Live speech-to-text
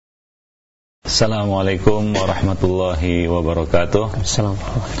Assalamualaikum warahmatullahi wabarakatuh.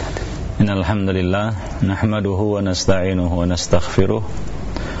 Innal hamdalillah nahmaduhu wa nasta'inuhu wa nastaghfiruh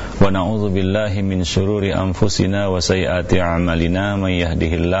wa na'udzu billahi min shururi anfusina wa sayyiati a'malina may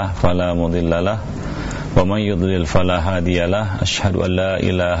yahdihillahu fala mudhillalah wa may yudlil fala hadiyalah. Asyhadu an la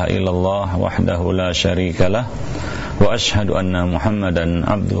ilaha illallah wahdahu la syarikalah wa asyhadu anna Muhammadan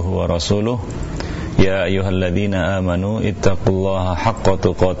abduhu wa rasuluh. Ya ayyuhalladzina amanu ittaqullaha haqqa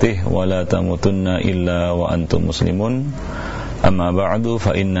tuqatih wa la tamutunna illa wa antum muslimun. Amma ba'du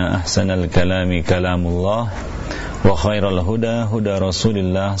fa inna ahsanal kalami kalamullah wa khairal huda huda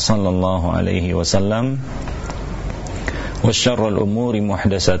Rasulillah sallallahu alaihi wasallam wa syarrul umuri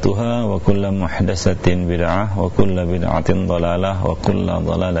muhdatsatuha wa kullu muhdatsatin bid'ah wa kullu bid'atin dhalalah wa kullu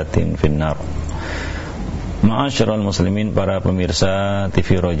dhalalatin finnar. Ma'asyiral muslimin, para pemirsa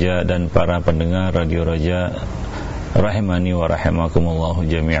TV Roja dan para pendengar Radio Roja rahimani wa rahimakumullahu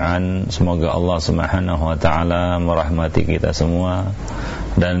jami'an. Semoga Allah Subhanahu wa taala merahmati kita semua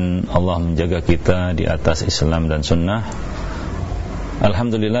dan Allah menjaga kita di atas Islam dan sunnah.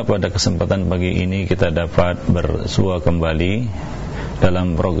 Alhamdulillah, pada kesempatan pagi ini kita dapat bersua kembali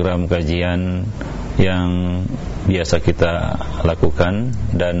dalam program kajian yang biasa kita lakukan,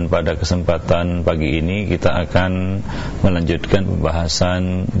 dan pada kesempatan pagi ini kita akan melanjutkan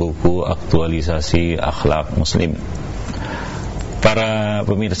pembahasan buku aktualisasi akhlak muslim. Para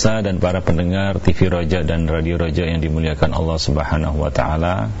pemirsa dan para pendengar TV Roja dan Radio Roja yang dimuliakan Allah Subhanahu wa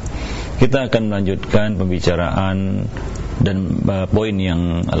taala, kita akan melanjutkan pembicaraan dan poin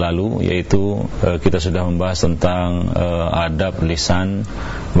yang lalu, yaitu kita sudah membahas tentang adab lisan,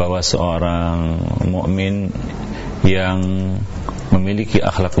 bahwa seorang mukmin yang memiliki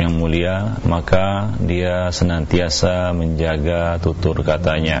akhlak yang mulia maka dia senantiasa menjaga tutur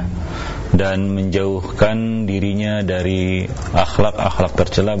katanya dan menjauhkan dirinya dari akhlak-akhlak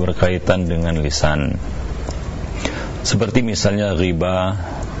tercela berkaitan dengan lisan, seperti misalnya ghibah,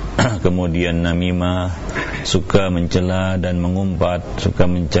 kemudian namimah, suka mencela dan mengumpat, suka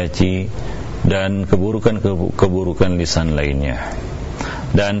mencaci, dan keburukan lisan lainnya.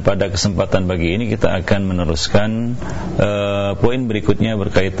 Dan pada kesempatan pagi ini kita akan meneruskan poin berikutnya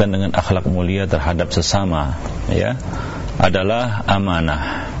berkaitan dengan akhlak mulia terhadap sesama, ya, adalah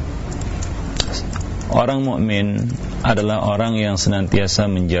amanah. Orang mukmin adalah orang yang senantiasa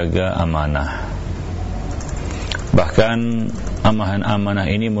menjaga amanah. Bahkan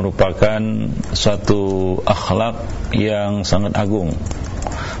amanah ini merupakan suatu akhlak yang sangat agung.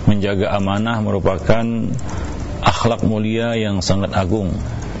 Menjaga amanah merupakan akhlak mulia yang sangat agung.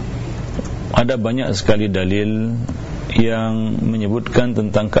 Ada banyak sekali dalil yang menyebutkan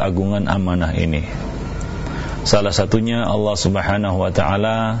tentang keagungan amanah ini. Salah satunya Allah Subhanahu wa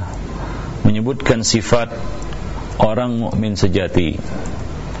taala menyebutkan sifat orang mukmin sejati,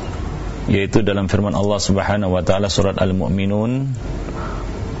 yaitu dalam firman Allah Subhanahu wa taala surat Al-Mu'minun,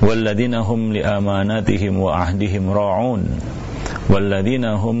 walladzina hum liamanatihim wa ahdihim ra'un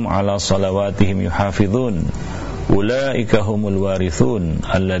walladzina hum 'ala salawatihim yuhafizun ulaika humul warithun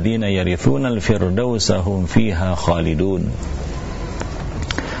alladzina yarithunal firdausa hum fiha khalidun.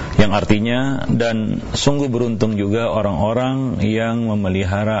 Yang artinya, dan sungguh beruntung juga orang-orang yang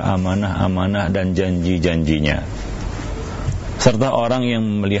memelihara amanah-amanah dan janji-janjinya, serta orang yang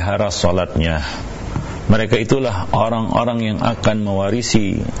memelihara salatnya. Mereka itulah orang-orang yang akan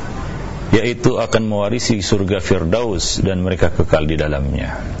mewarisi, yaitu akan mewarisi surga Firdaus dan mereka kekal di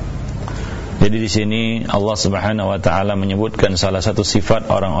dalamnya. Jadi di sini Allah Subhanahu wa taala menyebutkan salah satu sifat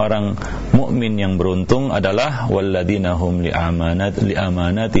orang-orang mukmin yang beruntung adalah walladzina hum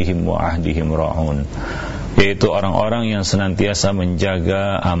liamanatihim wa ahdihim ra'un, yaitu orang-orang yang senantiasa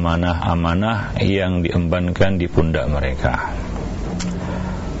menjaga amanah-amanah yang diembankan di pundak mereka.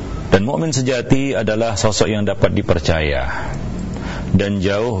 Dan mukmin sejati adalah sosok yang dapat dipercaya dan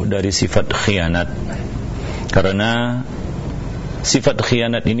jauh dari sifat khianat, karena sifat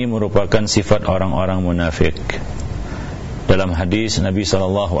khianat ini merupakan sifat orang-orang munafik. Dalam hadis Nabi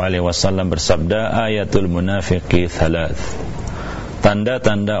SAW bersabda, ayatul munafiqi thalath,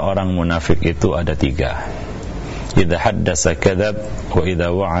 tanda-tanda orang munafik itu ada 3. Idza haddasa kadzab wa idza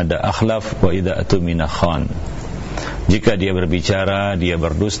wa'ada akhlaf wa idza atumina khan. Jika dia berbicara, dia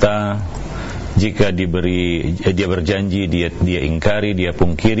berdusta. Jika dia berjanji, dia ingkari, dia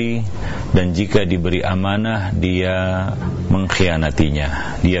pungkiri. Dan jika diberi amanah, dia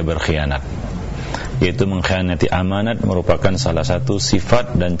mengkhianatinya, dia berkhianat. Yaitu mengkhianati amanat merupakan salah satu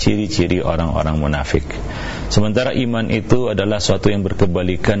sifat dan ciri-ciri orang-orang munafik. Sementara iman itu adalah suatu yang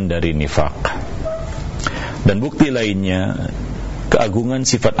berkebalikan dari nifaq. Dan bukti lainnya keagungan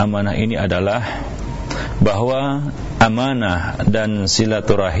sifat amanah ini adalah bahwa amanah dan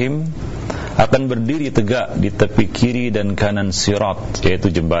silaturahim akan berdiri tegak di tepi kiri dan kanan sirat, yaitu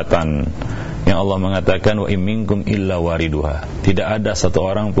jembatan yang Allah mengatakan wa in minkum illa wariduha. Tidak ada satu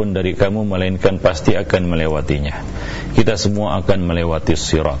orang pun dari kamu melainkan pasti akan melewatinya. Kita semua akan melewati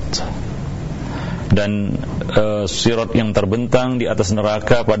sirat. Dan sirat yang terbentang di atas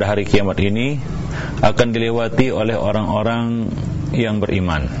neraka pada hari kiamat ini akan dilewati oleh orang-orang yang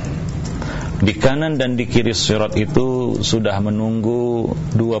beriman. Di kanan dan di kiri sirat itu sudah menunggu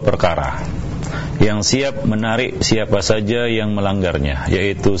dua perkara yang siap menarik siapa saja yang melanggarnya,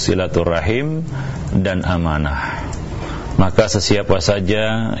 yaitu silaturahim dan amanah. Maka sesiapa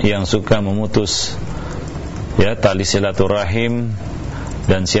saja yang suka memutus tali silaturahim,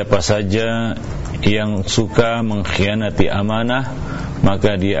 dan siapa saja yang suka mengkhianati amanah,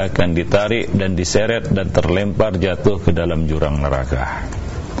 maka dia akan ditarik dan diseret dan terlempar jatuh ke dalam jurang neraka.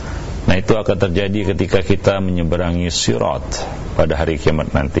 Nah, itu akan terjadi ketika kita menyeberangi sirat pada hari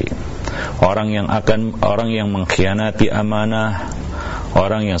kiamat nanti. Orang yang mengkhianati amanah,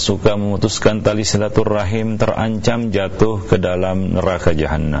 orang yang suka memutuskan tali silaturahim terancam jatuh ke dalam neraka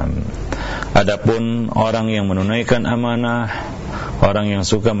jahanam. Adapun orang yang menunaikan amanah, orang yang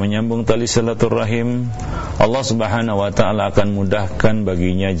suka menyambung tali silaturahim, Allah Subhanahu wa taala akan mudahkan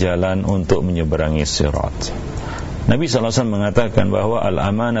baginya jalan untuk menyeberangi sirat. Nabi SAW mengatakan bahwa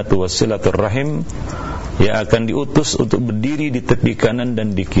al-amanatu was-silaturrahim akan diutus untuk berdiri di tepi kanan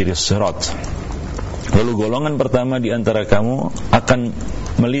dan di kiri sirat. Lalu golongan pertama di antara kamu akan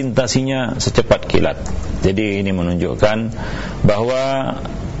melintasinya secepat kilat. Jadi ini menunjukkan bahwa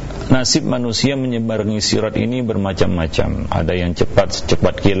nasib manusia menyeberangi sirat ini bermacam-macam. Ada yang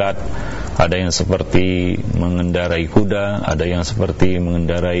secepat kilat, ada yang seperti mengendarai kuda, ada yang seperti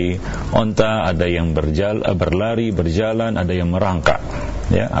mengendarai onta, ada yang berlari, berjalan, ada yang merangkak.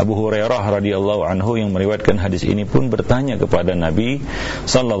 Abu Hurairah radhiyallahu anhu yang meriwayatkan hadis ini pun bertanya kepada Nabi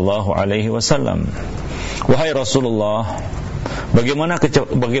sallallahu alaihi wasallam, "Wahai Rasulullah,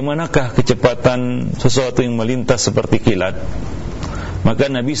 bagaimanakah kecepatan sesuatu yang melintas seperti kilat?" Maka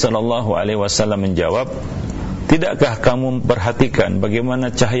Nabi SAW menjawab, "Tidakkah kamu memperhatikan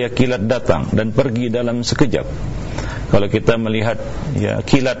bagaimana cahaya kilat datang dan pergi dalam sekejap?" Kalau kita melihat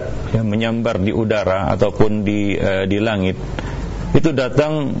kilat menyambar di udara ataupun di langit, itu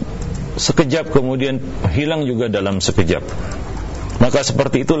datang sekejap kemudian hilang juga dalam sekejap. Maka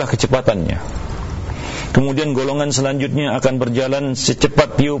seperti itulah kecepatannya. Kemudian golongan selanjutnya akan berjalan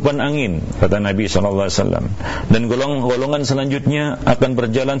secepat tiupan angin, kata Nabi SAW. Dan golongan selanjutnya akan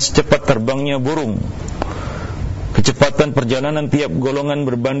berjalan secepat terbangnya burung. Kecepatan perjalanan tiap golongan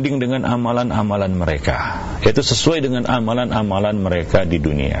berbanding dengan amalan-amalan mereka, yaitu sesuai dengan amalan-amalan mereka di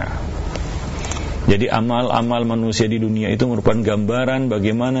dunia. Jadi amal-amal manusia di dunia itu merupakan gambaran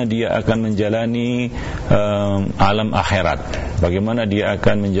bagaimana dia akan menjalani alam akhirat, bagaimana dia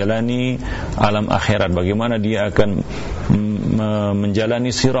akan menjalani alam akhirat, bagaimana dia akan menjalani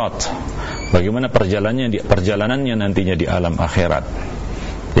sirat, bagaimana perjalanannya nantinya di alam akhirat.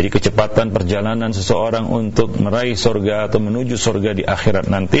 Jadi kecepatan perjalanan seseorang untuk meraih surga atau menuju surga di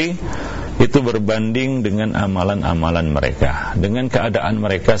akhirat nanti itu berbanding dengan amalan-amalan mereka, dengan keadaan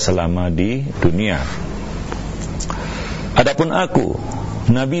mereka selama di dunia. Adapun aku,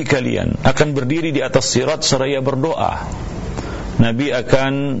 Nabi kalian, akan berdiri di atas sirat seraya berdoa. Nabi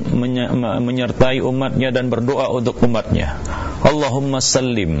akan menyertai umatnya dan berdoa untuk umatnya. Allahumma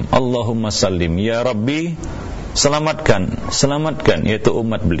sallim, ya Rabbi, selamatkan, yaitu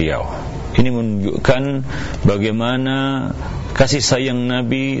umat beliau. Ini menunjukkan bagaimana kasih sayang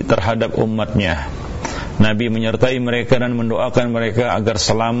Nabi terhadap umatnya. Nabi menyertai mereka dan mendoakan mereka agar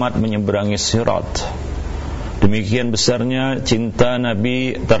selamat menyeberangi sirat. Demikian besarnya cinta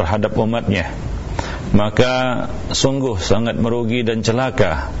Nabi terhadap umatnya. Maka sungguh sangat merugi dan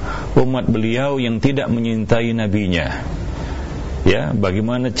celaka umat beliau yang tidak menyintai nabinya.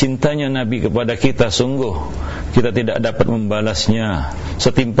 Bagaimana cintanya Nabi kepada kita, sungguh kita tidak dapat membalasnya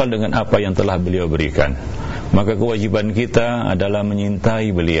setimpal dengan apa yang telah beliau berikan. Maka kewajiban kita adalah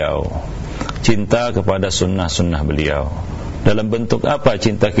menyintai beliau, cinta kepada sunnah-sunnah beliau. Dalam bentuk apa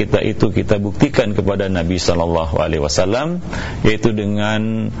cinta kita itu kita buktikan kepada Nabi SAW, yaitu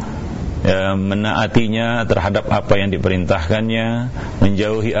dengan menaatinya terhadap apa yang diperintahkannya,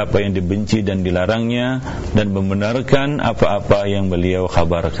 menjauhi apa yang dibenci dan dilarangnya, dan membenarkan apa-apa yang beliau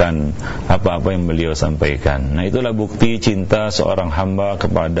kabarkan, apa-apa yang beliau sampaikan. Nah, itulah bukti cinta seorang hamba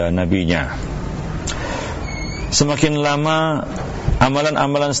kepada nabinya. Semakin lama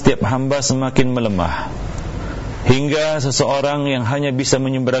amalan-amalan setiap hamba semakin melemah, hingga seseorang yang hanya bisa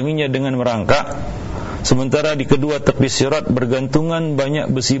menyeberanginya dengan merangkak, sementara di kedua tepi sirat bergantungan banyak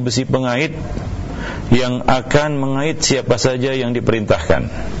besi-besi pengait yang akan mengait siapa saja yang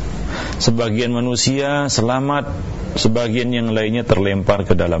diperintahkan. sebagian manusia selamat, sebagian yang lainnya terlempar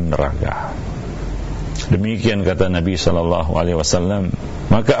ke dalam neraka. Demikian kata Nabi SAW.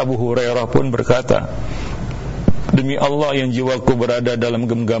 Maka Abu Hurairah pun berkata, demi Allah yang jiwaku berada dalam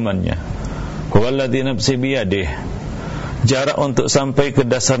genggamannya, walladzi nafsi biyadih, jarak untuk sampai ke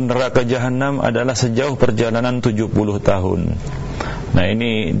dasar neraka jahanam adalah sejauh perjalanan 70 tahun. Nah,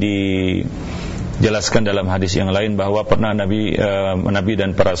 ini dijelaskan dalam hadis yang lain bahwa pernah Nabi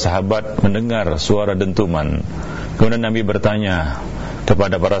dan para sahabat mendengar suara dentuman. Kemudian Nabi bertanya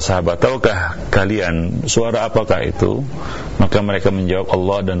kepada para sahabat, tahukah kalian suara apakah itu? Maka mereka menjawab,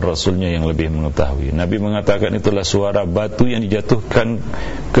 Allah dan Rasulnya yang lebih mengetahui. Nabi mengatakan itulah suara batu yang dijatuhkan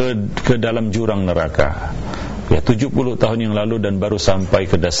ke dalam jurang neraka. Ya, 70 tahun yang lalu dan baru sampai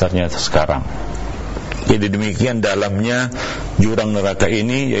ke dasarnya sekarang. Jadi demikian dalamnya jurang neraka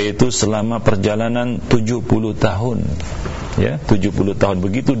ini, yaitu selama perjalanan 70 tahun. Ya, 70 tahun,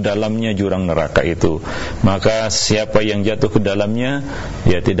 begitu dalamnya jurang neraka itu. Maka siapa yang jatuh ke dalamnya,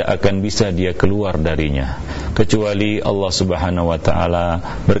 ya tidak akan bisa dia keluar darinya, kecuali Allah Subhanahu wa taala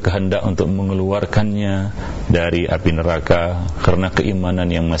berkehendak untuk mengeluarkannya dari api neraka karena keimanan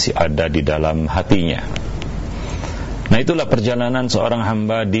yang masih ada di dalam hatinya. Nah, itulah perjalanan seorang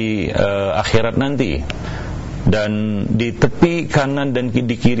hamba di akhirat nanti. Dan di tepi kanan dan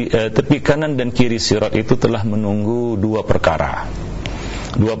kiri sirat itu telah menunggu dua perkara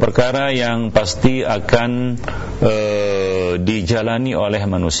yang pasti akan dijalani oleh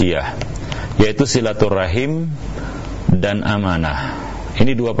manusia, yaitu silaturahim dan amanah.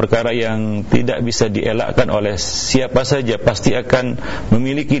 Ini dua perkara yang tidak bisa dielakkan oleh siapa saja, pasti akan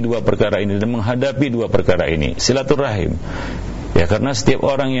memiliki dua perkara ini dan menghadapi dua perkara ini. Silaturahim, ya, karena setiap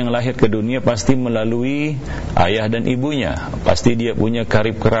orang yang lahir ke dunia pasti melalui ayah dan ibunya. Pasti dia punya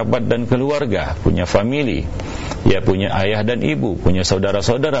karib kerabat dan keluarga, punya famili. Ya, punya ayah dan ibu, punya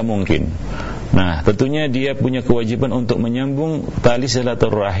saudara-saudara mungkin. Nah, tentunya dia punya kewajiban untuk menyambung tali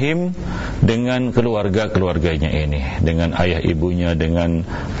silaturahim dengan keluarga-keluarganya ini, dengan ayah ibunya, dengan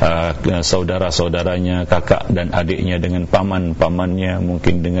saudara-saudaranya, kakak dan adiknya, dengan paman-pamannya,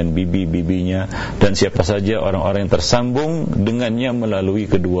 mungkin dengan bibi-bibinya, dan siapa saja orang-orang yang tersambung dengannya melalui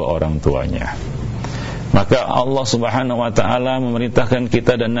kedua orang tuanya. Maka Allah Subhanahu wa taala memerintahkan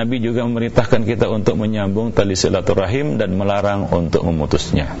kita dan Nabi juga memerintahkan kita untuk menyambung tali silaturahim dan melarang untuk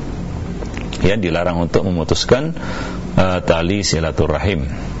memutusnya. Ya, dilarang untuk memutuskan tali silaturahim.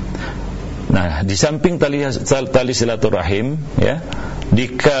 Nah, di samping tali silaturahim, ya, di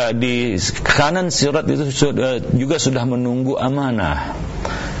kanan sirat itu juga sudah menunggu amanah.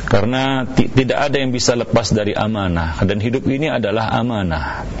 Karena tidak ada yang bisa lepas dari amanah, dan hidup ini adalah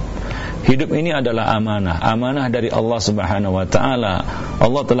amanah. Hidup ini adalah amanah, amanah dari Allah Subhanahu wa taala.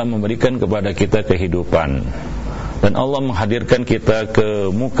 Allah telah memberikan kepada kita kehidupan. Dan Allah menghadirkan kita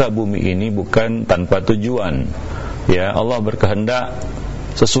ke muka bumi ini bukan tanpa tujuan. Ya, Allah berkehendak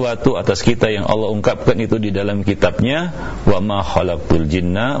sesuatu atas kita yang Allah ungkapkan itu di dalam kitabnya, wa ma khalaqtul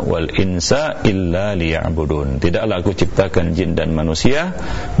jinna wal insa illa liya'budun. Tidaklah aku ciptakan jin dan manusia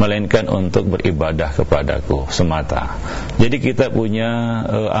melainkan untuk beribadah kepadaku semata. Jadi kita punya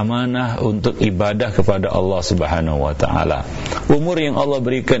amanah untuk ibadah kepada Allah Subhanahu wa taala. Umur yang Allah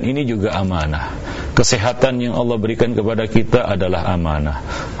berikan ini juga amanah. Kesehatan yang Allah berikan kepada kita adalah amanah.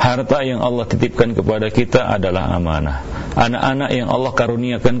 Harta yang Allah titipkan kepada kita adalah amanah. Anak-anak yang Allah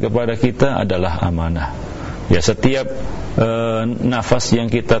karuniakan kepada kita adalah amanah. Ya, setiap nafas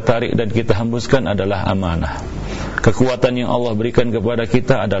yang kita tarik dan kita hembuskan adalah amanah. Kekuatan yang Allah berikan kepada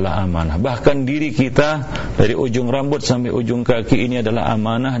kita adalah amanah. Bahkan diri kita dari ujung rambut sampai ujung kaki ini adalah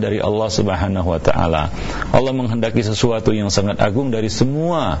amanah dari Allah Subhanahu wa taala. Allah menghendaki sesuatu yang sangat agung dari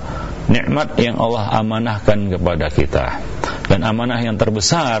semua nikmat yang Allah amanahkan kepada kita. Dan amanah yang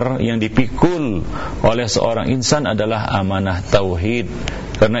terbesar yang dipikul oleh seorang insan adalah amanah tauhid.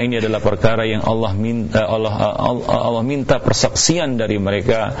 Karena ini adalah perkara yang Allah minta persaksian dari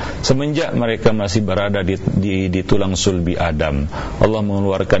mereka semenjak mereka masih berada di tulang sulbi Adam. Allah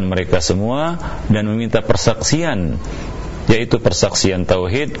mengeluarkan mereka semua dan meminta persaksian, yaitu persaksian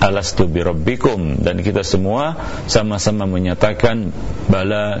tauhid, alastu birabbikum, dan kita semua sama-sama menyatakan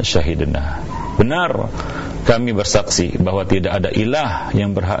bala syahidna, benar kami bersaksi bahwa tidak ada ilah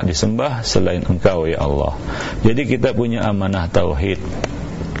yang berhak disembah selain Engkau ya Allah. Jadi kita punya amanah tauhid.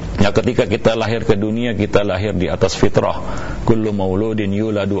 Ya, ketika kita lahir ke dunia, kita lahir di atas fitrah. Kullu mauludin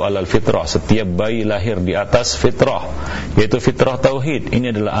yuladu alal fitrah. Setiap bayi lahir di atas fitrah, yaitu fitrah tauhid.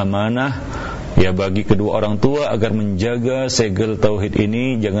 Ini adalah amanah, ya, bagi kedua orang tua agar menjaga segel tauhid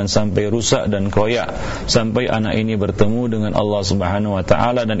ini jangan sampai rusak dan koyak sampai anak ini bertemu dengan Allah Subhanahu wa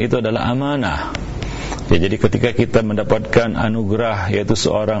taala, dan itu adalah amanah. Ya, jadi ketika kita mendapatkan anugerah yaitu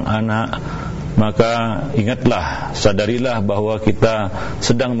seorang anak, maka ingatlah, sadarilah bahwa kita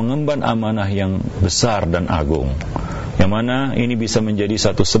sedang mengemban amanah yang besar dan agung, yang mana ini bisa menjadi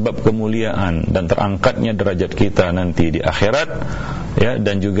satu sebab kemuliaan dan terangkatnya derajat kita nanti di akhirat, ya,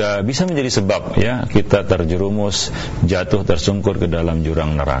 dan juga bisa menjadi sebab, ya, kita terjerumus, jatuh tersungkur ke dalam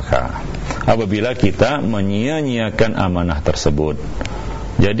jurang neraka apabila kita menyia-nyiakan amanah tersebut.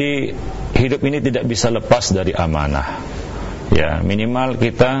 Jadi hidup ini tidak bisa lepas dari amanah. Ya, minimal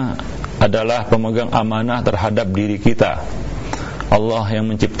kita adalah pemegang amanah terhadap diri kita. Allah yang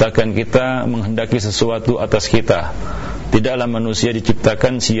menciptakan kita menghendaki sesuatu atas kita. Tidaklah manusia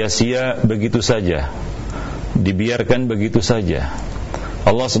diciptakan sia-sia begitu saja, dibiarkan begitu saja.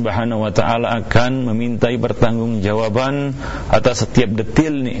 Allah Subhanahu wa ta'ala akan memintai pertanggungjawaban atas setiap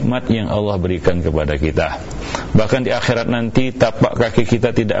detil nikmat yang Allah berikan kepada kita. Bahkan di akhirat nanti tapak kaki kita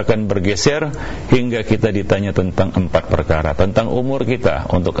tidak akan bergeser hingga kita ditanya tentang 4 perkara. Tentang umur kita,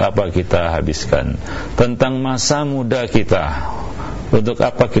 untuk apa kita habiskan. Tentang masa muda kita, untuk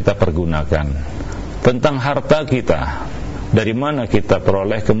apa kita pergunakan. Tentang harta kita, dari mana kita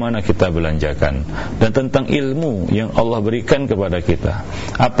peroleh, kemana kita belanjakan. Dan tentang ilmu yang Allah berikan kepada kita,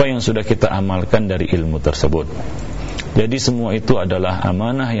 apa yang sudah kita amalkan dari ilmu tersebut. Jadi semua itu adalah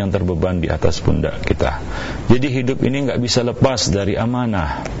amanah yang terbeban di atas pundak kita. Jadi hidup ini enggak bisa lepas dari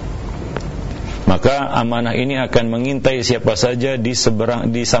amanah. Maka amanah ini akan mengintai siapa saja di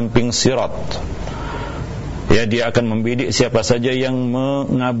samping sirat. Ya, dia akan membidik siapa saja yang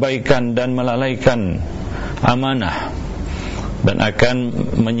mengabaikan dan melalaikan amanah, dan akan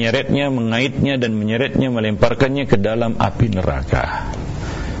menyeretnya, mengaitnya dan menyeretnya, melemparkannya ke dalam api neraka.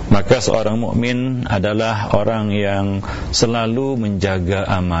 Maka seorang mukmin adalah orang yang selalu menjaga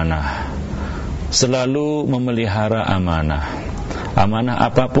amanah, selalu memelihara amanah. Amanah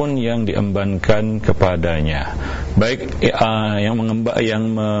apapun yang diembankan kepadanya, baik yang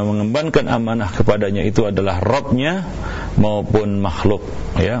mengembankan amanah kepadanya itu adalah Rabbnya maupun makhluk,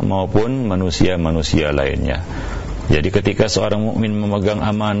 ya, maupun manusia-manusia lainnya. Jadi ketika seorang mukmin memegang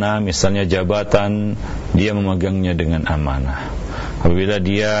amanah, misalnya jabatan, dia memegangnya dengan amanah. Apabila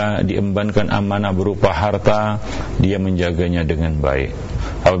dia diembankan amanah berupa harta, dia menjaganya dengan baik.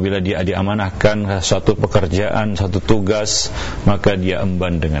 Apabila dia diamanahkan suatu pekerjaan, suatu tugas, maka dia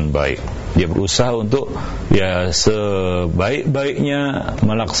emban dengan baik. Dia berusaha untuk, ya, sebaik-baiknya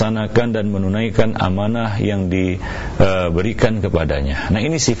melaksanakan dan menunaikan amanah yang diberikan kepadanya. Nah,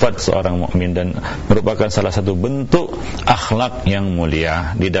 ini sifat seorang mukmin dan merupakan salah satu bentuk akhlak yang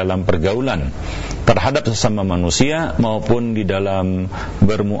mulia di dalam pergaulan terhadap sesama manusia maupun di dalam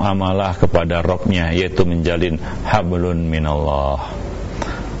bermuamalah kepada Rabbnya, yaitu menjalin hablun minallah.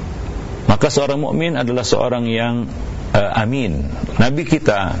 Maka seorang mukmin adalah seorang yang amin. Nabi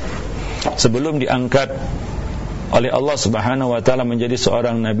kita sebelum diangkat oleh Allah Subhanahu wa ta'ala menjadi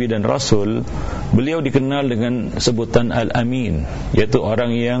seorang nabi dan rasul, beliau dikenal dengan sebutan Al-Amin, yaitu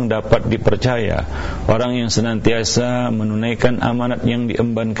orang yang dapat dipercaya, orang yang senantiasa menunaikan amanat yang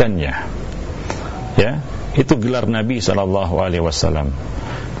diembankannya. Ya, itu gelar Nabi SAW.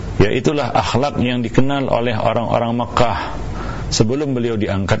 Ya, itulah akhlak yang dikenal oleh orang-orang Makkah sebelum beliau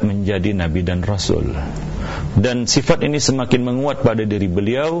diangkat menjadi nabi dan rasul. Dan sifat ini semakin menguat pada diri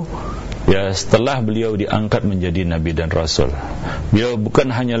beliau, ya, setelah beliau diangkat menjadi nabi dan rasul. Beliau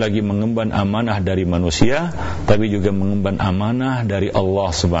bukan hanya lagi mengemban amanah dari manusia, tapi juga mengemban amanah dari Allah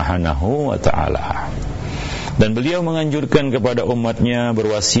Subhanahu wa ta'ala. Dan beliau menganjurkan kepada umatnya,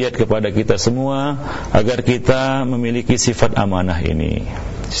 berwasiat kepada kita semua agar kita memiliki sifat amanah ini.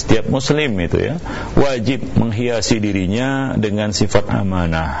 Setiap muslim itu, ya, wajib menghiasi dirinya dengan sifat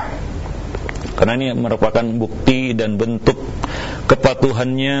amanah, karena ini merupakan bukti dan bentuk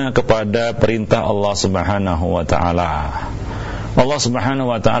kepatuhannya kepada perintah Allah Subhanahu wa ta'ala. Allah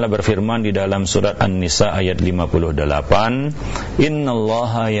Subhanahu wa ta'ala berfirman di dalam surat An-Nisa ayat 58,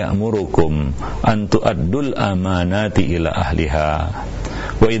 "Innallaha ya'murukum an tu'addul amanati ila ahliha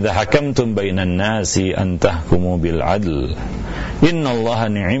wa idza hakamtum bainan nasi an tahkumu bil 'adl. Innallaha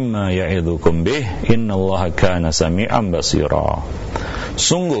ni'ma ya'idzukum bih, innallaha kana sami'an basira."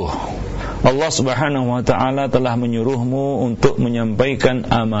 Sungguh Allah Subhanahu wa ta'ala telah menyuruhmu untuk menyampaikan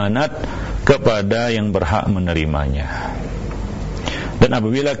amanat kepada yang berhak menerimanya. Dan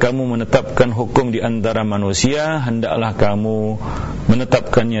apabila kamu menetapkan hukum di antara manusia, hendaklah kamu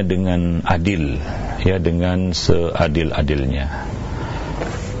menetapkannya dengan adil, ya, dengan seadil-adilnya.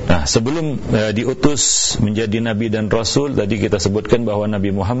 Nah, sebelum diutus menjadi nabi dan rasul, tadi kita sebutkan bahwa Nabi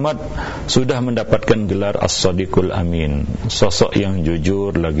Muhammad sudah mendapatkan gelar As-Sadiqul Amin, sosok yang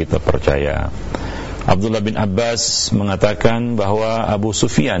jujur lagi terpercaya. Abdullah bin Abbas mengatakan bahwa Abu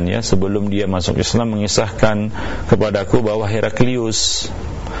Sufyan ya sebelum dia masuk Islam mengisahkan kepadaku bahwa Heraklius,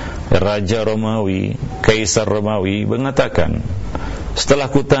 Raja Romawi, Kaisar Romawi mengatakan, setelah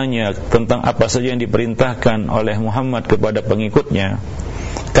kutanya tentang apa saja yang diperintahkan oleh Muhammad kepada pengikutnya,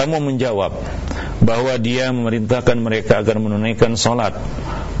 kamu menjawab bahwa dia memerintahkan mereka agar menunaikan salat,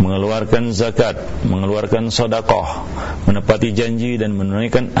 mengeluarkan zakat, mengeluarkan sedekah, menepati janji dan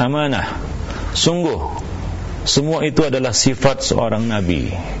menunaikan amanah. Sungguh semua itu adalah sifat seorang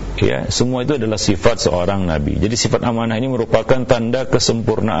nabi. Ya, semua itu adalah sifat seorang nabi. Jadi sifat amanah ini merupakan tanda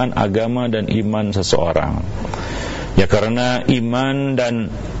kesempurnaan agama dan iman seseorang. Ya, karena iman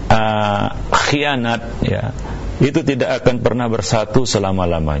dan khianat ya, itu tidak akan pernah bersatu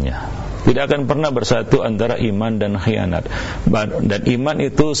selama-lamanya. Tidak akan pernah bersatu antara iman dan khianat. Dan iman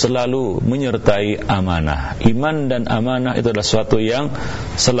itu selalu menyertai amanah. Iman dan amanah itu adalah sesuatu yang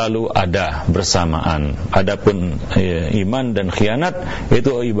selalu ada bersamaan. Adapun iman dan khianat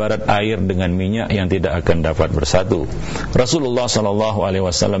itu ibarat air dengan minyak yang tidak akan dapat bersatu. Rasulullah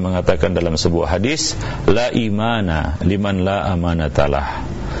SAW mengatakan dalam sebuah hadis, la imana liman la amanatalah.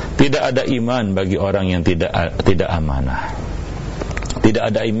 Tidak ada iman bagi orang yang tidak amanah.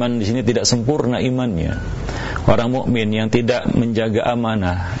 Tidak ada iman di sini, tidak sempurna imannya. Orang mukmin yang tidak menjaga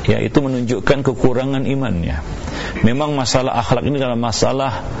amanah, ya itu menunjukkan kekurangan imannya. Memang masalah akhlak ini adalah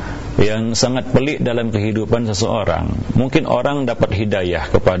masalah yang sangat pelik dalam kehidupan seseorang. Mungkin orang dapat hidayah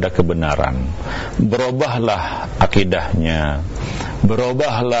kepada kebenaran, berubahlah akidahnya,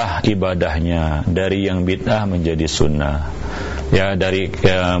 berubahlah ibadahnya dari yang bid'ah menjadi sunnah. Ya, dari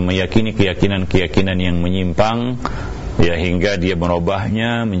meyakini keyakinan yang menyimpang, ya hingga dia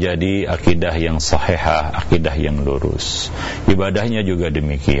merubahnya menjadi akidah yang sahihah, akidah yang lurus. Ibadahnya juga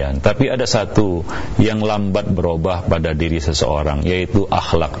demikian. Tapi ada satu yang lambat berubah pada diri seseorang, yaitu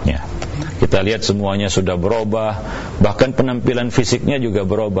akhlaknya. Kita lihat semuanya sudah berubah, bahkan penampilan fisiknya juga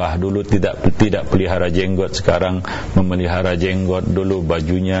berubah. Dulu tidak pelihara jenggot, sekarang memelihara jenggot. Dulu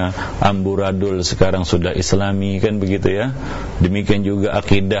bajunya amburadul, sekarang sudah islami, kan begitu ya. Demikian juga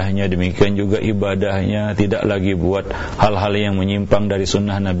akidahnya, demikian juga ibadahnya, tidak lagi buat hal-hal yang menyimpang dari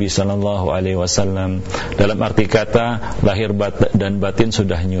sunnah Nabi sallallahu alaihi wasallam. Dalam arti kata lahir dan batin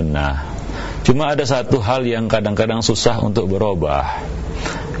sudah nyunnah. Cuma ada satu hal yang kadang-kadang susah untuk berubah,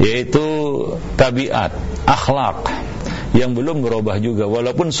 yaitu tabiat, akhlak yang belum berubah juga,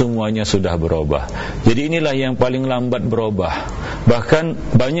 walaupun semuanya sudah berubah. Jadi inilah yang paling lambat berubah.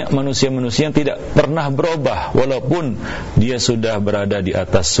 Bahkan banyak manusia-manusia yang tidak pernah berubah, walaupun dia sudah berada di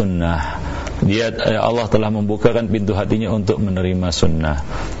atas sunnah. Allah telah membukakan pintu hatinya untuk menerima sunnah.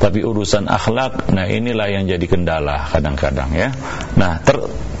 Tapi urusan akhlak, nah inilah yang jadi kendala kadang-kadang ya. Nah,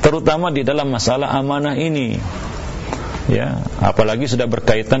 terutama di dalam masalah amanah ini. Ya, apalagi sudah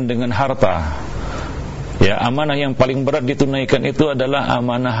berkaitan dengan harta. Ya, amanah yang paling berat ditunaikan itu adalah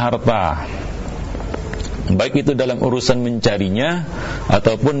amanah harta. Baik itu dalam urusan mencarinya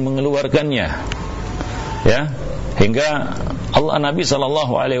ataupun mengeluarkannya. Ya, hingga Nabi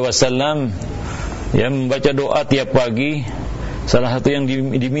sallallahu alaihi wasallam ya membaca doa tiap pagi. Salah satu yang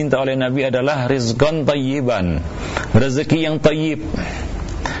diminta oleh Nabi adalah rizqan tayyiban, rezeki yang tayyib.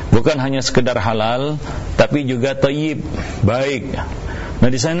 Bukan hanya sekedar halal, tapi juga tayyib, baik. Nah,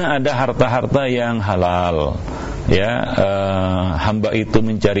 di sana ada harta-harta yang halal. Ya, hamba itu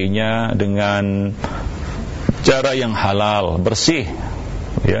mencarinya dengan cara yang halal, bersih.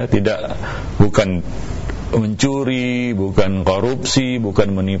 Ya, bukan mencuri, bukan korupsi,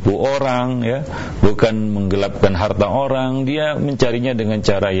 bukan menipu orang, ya, bukan menggelapkan harta orang. Dia mencarinya dengan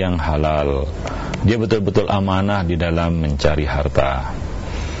cara yang halal. Dia betul-betul amanah di dalam mencari harta.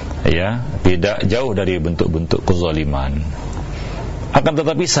 Ya, tidak jauh dari bentuk-bentuk kezaliman. Akan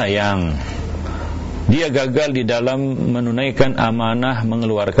tetapi sayang, dia gagal di dalam menunaikan amanah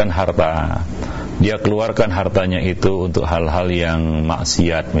mengeluarkan harta. Dia keluarkan hartanya itu untuk hal-hal yang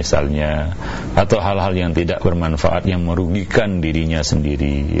maksiat misalnya, atau hal-hal yang tidak bermanfaat, yang merugikan dirinya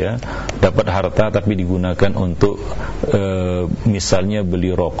sendiri. Ya, dapat harta tapi digunakan untuk misalnya beli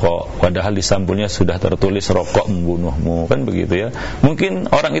rokok, padahal di sampulnya sudah tertulis rokok membunuhmu, kan begitu ya.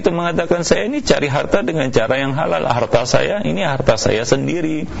 Mungkin orang itu mengatakan, saya ini cari harta dengan cara yang halal, harta saya ini harta saya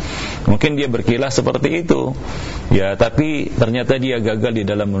sendiri. Mungkin dia berkilah seperti itu. Ya, tapi ternyata dia gagal di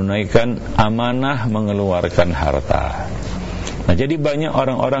dalam menunaikan amanah mengeluarkan harta. Nah, jadi banyak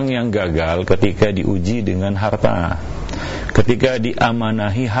orang-orang yang gagal ketika diuji dengan harta, ketika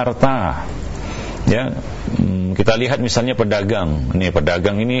diamanahi harta. Ya, kita lihat misalnya pedagang.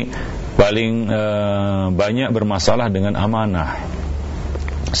 Pedagang ini paling banyak bermasalah dengan amanah,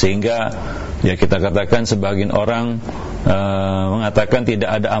 sehingga ya kita katakan sebagian orang mengatakan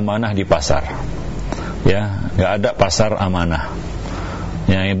tidak ada amanah di pasar. ya, nggak ada pasar amanah.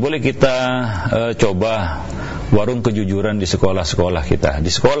 Ya, boleh kita coba warung kejujuran di sekolah-sekolah kita. Di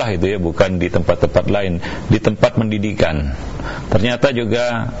sekolah itu ya, bukan di tempat-tempat lain, di tempat pendidikan. Ternyata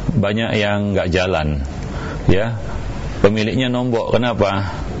juga banyak yang nggak jalan. Ya, pemiliknya nombok.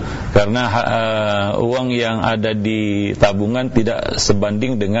 Kenapa? Karena uang yang ada di tabungan tidak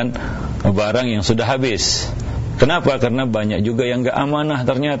sebanding dengan barang yang sudah habis. Kenapa? Karena banyak juga yang nggak amanah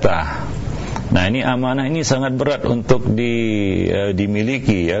ternyata. Nah, ini amanah ini sangat berat untuk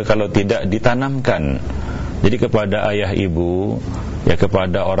dimiliki ya, kalau tidak ditanamkan. Jadi kepada ayah ibu, ya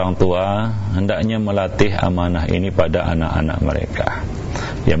kepada orang tua, hendaknya melatih amanah ini pada anak-anak mereka.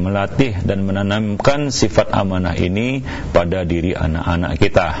 Ya, melatih dan menanamkan sifat amanah ini pada diri anak-anak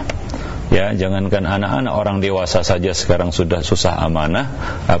kita. Ya, jangankan anak-anak, orang dewasa saja sekarang sudah susah amanah,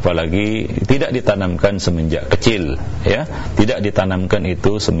 apalagi tidak ditanamkan semenjak kecil, ya. Tidak ditanamkan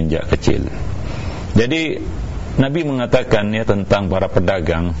itu semenjak kecil. Jadi Nabi mengatakan ya tentang para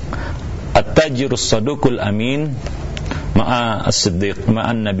pedagang, at-tajirus saduqul amin ma'a as-siddiq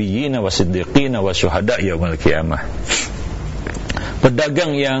ma'an nabiyyin wa siddiqin wa syuhada yaumil qiyamah.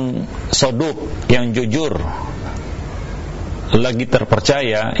 Pedagang yang saduq, yang jujur, lagi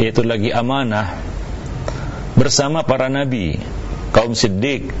terpercaya, yaitu lagi amanah, bersama para nabi, kaum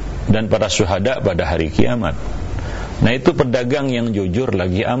siddiq dan para syuhada pada hari kiamat. Nah, itu pedagang yang jujur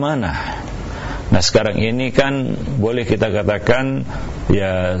lagi amanah. Nah, sekarang ini kan boleh kita katakan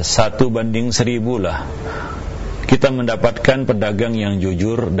ya 1:1000 lah kita mendapatkan pedagang yang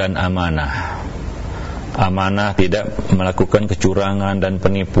jujur dan amanah. Amanah, tidak melakukan kecurangan dan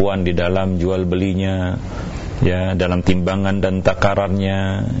penipuan di dalam jual belinya, ya, dalam timbangan dan takarannya.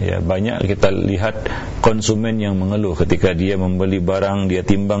 Ya, banyak kita lihat konsumen yang mengeluh ketika dia membeli barang, dia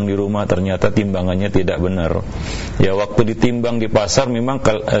timbang di rumah, ternyata timbangannya tidak benar. Ya, waktu ditimbang di pasar memang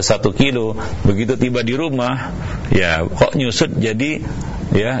 1 kilo, begitu tiba di rumah, ya kok nyusut jadi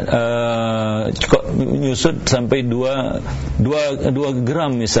kok nyusut sampai 2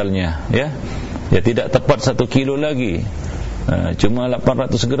 gram misalnya, ya tidak tepat 1 kilo lagi. Cuma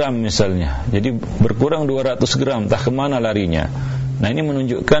 800 gram misalnya, jadi berkurang 200 gram, entah kemana larinya. Nah, ini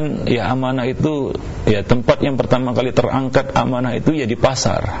menunjukkan ya amanah itu, ya tempat yang pertama kali terangkat amanah itu ya di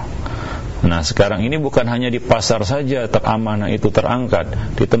pasar. Nah, sekarang ini bukan hanya di pasar saja amanah itu terangkat,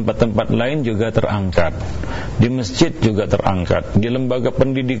 di tempat-tempat lain juga terangkat, di masjid juga terangkat, di lembaga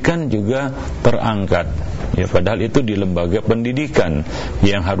pendidikan juga terangkat. Ya, padahal itu di lembaga pendidikan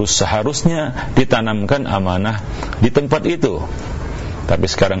yang seharusnya ditanamkan amanah di tempat itu. Tapi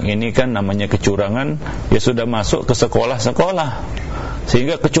sekarang ini kan namanya kecurangan ya sudah masuk ke sekolah-sekolah,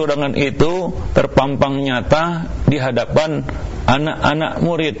 sehingga kecurangan itu terpampang nyata di hadapan anak-anak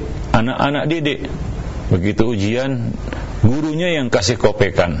murid, anak-anak didik. Begitu ujian, gurunya yang kasih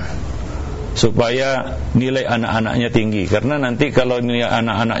kopekan supaya nilai anak-anaknya tinggi, karena nanti kalau nilai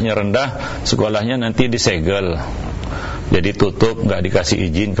anak-anaknya rendah, sekolahnya nanti disegel, jadi tutup, nggak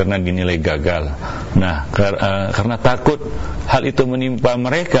dikasih izin karena dinilai gagal. Nah, karena takut hal itu menimpa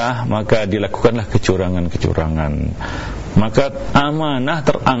mereka, maka dilakukanlah kecurangan-kecurangan. Maka amanah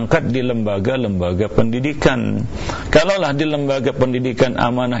terangkat di lembaga-lembaga pendidikan. Kalaulah di lembaga pendidikan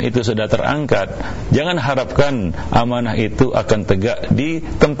amanah itu sudah terangkat, jangan harapkan amanah itu akan tegak di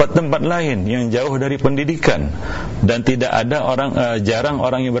tempat-tempat lain yang jauh dari pendidikan, dan tidak ada jarang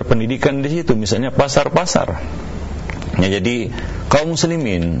orang yang berpendidikan di situ, misalnya pasar-pasar. Ya, jadi kaum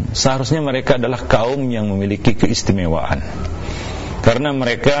muslimin seharusnya mereka adalah kaum yang memiliki keistimewaan, karena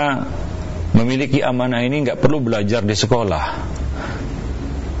mereka memiliki amanah ini nggak perlu belajar di sekolah.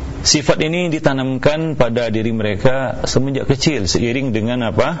 Sifat ini ditanamkan pada diri mereka semenjak kecil, seiring dengan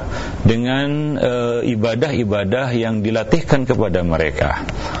apa? Dengan ibadah-ibadah yang dilatihkan kepada mereka.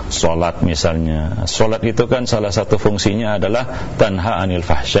 Salat misalnya. Salat itu kan salah satu fungsinya adalah tanha anil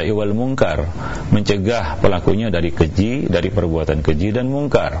fahsya'i wal munkar, mencegah pelakunya dari keji, dari perbuatan keji dan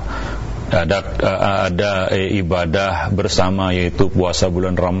mungkar. Ada ibadah bersama, yaitu puasa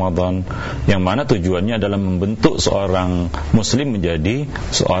bulan Ramadan, yang mana tujuannya adalah membentuk seorang muslim menjadi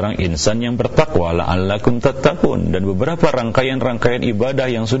seorang insan yang bertakwa, la'allakum tattaqun. Dan beberapa rangkaian-rangkaian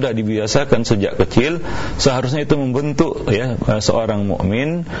ibadah yang sudah dibiasakan sejak kecil, seharusnya itu membentuk ya seorang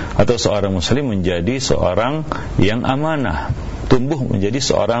mukmin atau seorang muslim menjadi seorang yang amanah, tumbuh menjadi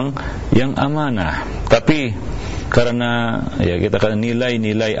seorang yang amanah. Tapi karena ya kita katakan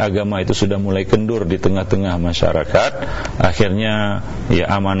nilai-nilai agama itu sudah mulai kendur di tengah-tengah masyarakat, akhirnya ya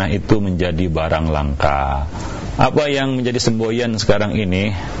amanah itu menjadi barang langka. Apa yang menjadi semboyan sekarang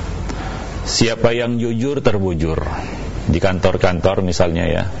ini? Siapa yang jujur terbujur. Di kantor-kantor misalnya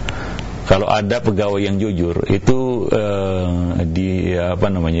ya, kalau ada pegawai yang jujur itu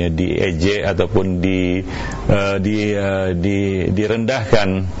diejek ataupun direndahkan,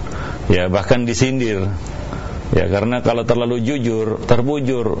 ya, bahkan disindir. Ya, karena kalau terlalu jujur,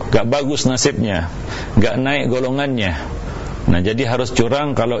 terbujur, gak bagus nasibnya, gak naik golongannya. Nah, jadi harus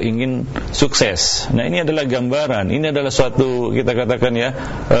curang kalau ingin sukses. Nah, ini adalah gambaran, ini adalah suatu, kita katakan ya,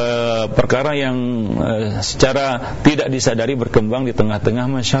 perkara yang secara tidak disadari berkembang di tengah-tengah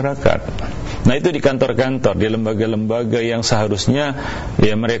masyarakat. Nah, itu di kantor-kantor, di lembaga-lembaga yang seharusnya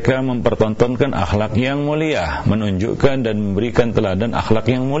ya mereka mempertontonkan akhlak yang mulia, menunjukkan dan memberikan teladan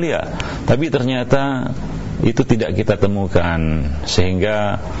akhlak yang mulia. Tapi ternyata itu tidak kita temukan,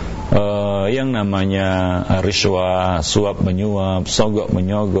 sehingga yang namanya riswah, suap menyuap, sogok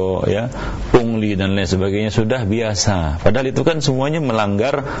menyogok, ya, pungli dan lain sebagainya sudah biasa. Padahal itu kan semuanya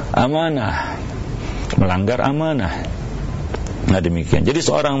melanggar amanah. Nah, demikian. Jadi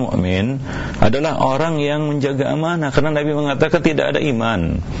seorang mukmin adalah orang yang menjaga amanah, karena Nabi mengatakan tidak ada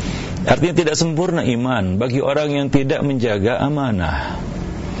iman. Artinya tidak sempurna iman bagi orang yang tidak menjaga amanah.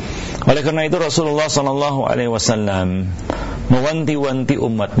 Oleh karena itu Rasulullah SAW mewanti-wanti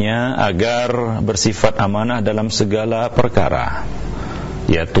umatnya agar bersifat amanah dalam segala perkara.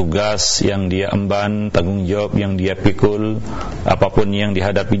 Ya, tugas yang dia emban, tanggung jawab yang dia pikul, apapun yang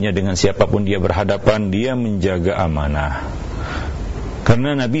dihadapinya dengan siapapun dia berhadapan, dia menjaga amanah.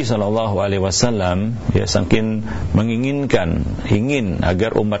 Karena Nabi SAW ya saking ingin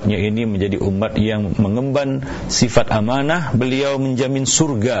agar umatnya ini menjadi umat yang mengemban sifat amanah, beliau menjamin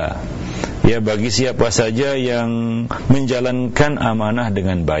surga ya bagi siapa saja yang menjalankan amanah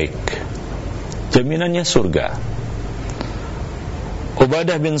dengan baik. Jaminannya surga.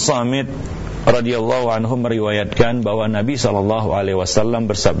 Ubadah bin Samit radhiyallahu anhu meriwayatkan bahwa Nabi SAW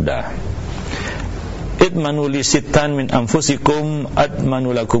bersabda, "Idmanu li sittan min anfusikum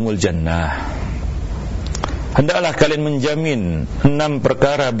admanu lakumul jannah." Hendaklah kalian menjamin 6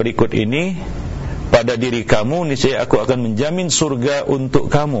 perkara berikut ini pada diri kamu, niscaya aku akan menjamin surga untuk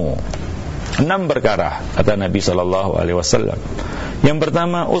kamu. 6 perkara kata Nabi SAW. Yang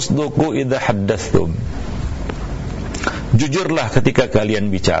pertama, usduqu idza haddatstum. Jujurlah ketika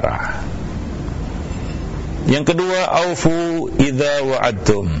kalian bicara. Yang kedua, aufu idza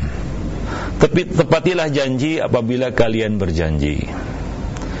wa'adtum. Tepatilah janji apabila kalian berjanji.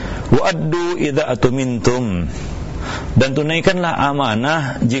 Wa'addu idza atumintum. Dan tunaikanlah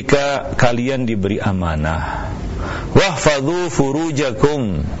amanah jika kalian diberi amanah. Wahfadhu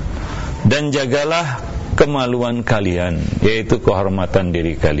furujakum. Dan jagalah kemaluan kalian, yaitu kehormatan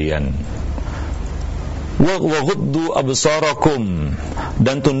diri kalian. Wa ghuddu absarakum.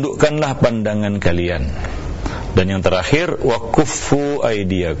 Dan tundukkanlah pandangan kalian. Dan yang terakhir, wa kuffu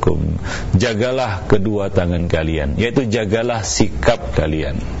aydiyakum. Jagalah kedua tangan kalian, yaitu jagalah sikap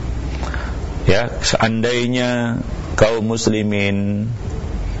kalian. Ya, seandainya kaum muslimin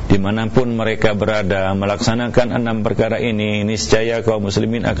dimanapun mereka berada melaksanakan 6 perkara ini, niscaya kaum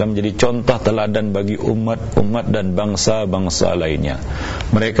muslimin akan menjadi contoh teladan bagi umat-umat dan bangsa-bangsa lainnya.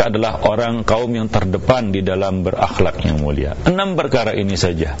 Mereka adalah kaum yang terdepan di dalam berakhlak yang mulia. 6 perkara ini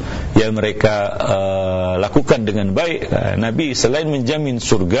saja yang mereka lakukan dengan baik. Nabi selain menjamin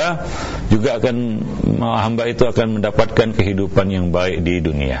surga, juga hamba itu akan mendapatkan kehidupan yang baik di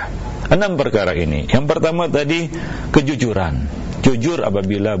dunia. 6 perkara ini. Yang pertama tadi, kejujuran. Jujur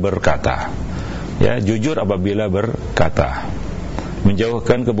apabila berkata. Ya, jujur apabila berkata.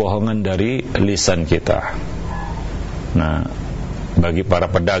 Menjauhkan kebohongan dari lisan kita. Nah, bagi para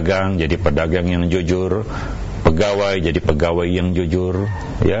pedagang, jadi pedagang yang jujur. Pegawai, jadi pegawai yang jujur.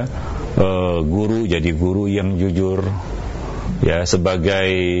 Ya, guru, jadi guru yang jujur. Ya, sebagai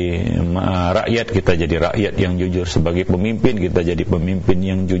rakyat kita jadi rakyat yang jujur, sebagai pemimpin kita jadi pemimpin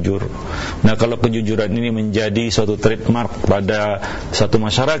yang jujur. Nah, kalau kejujuran ini menjadi suatu trademark pada satu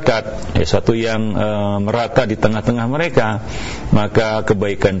masyarakat, ya, satu yang merata di tengah-tengah mereka, maka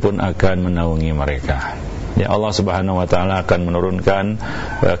kebaikan pun akan menaungi mereka. Ya, Allah Subhanahu wa taala akan menurunkan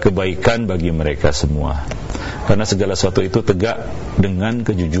kebaikan bagi mereka semua. Karena segala sesuatu itu tegak dengan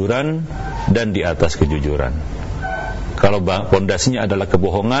kejujuran dan di atas kejujuran. Kalau pondasinya adalah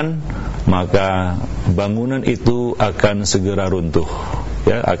kebohongan, maka bangunan itu akan segera runtuh,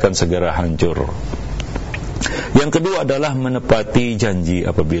 ya, akan segera hancur. Yang kedua adalah menepati janji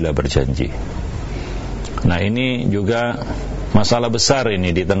apabila berjanji. Nah, ini juga masalah besar ini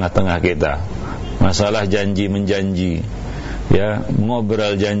di tengah-tengah kita. Masalah janji menjanji, ya,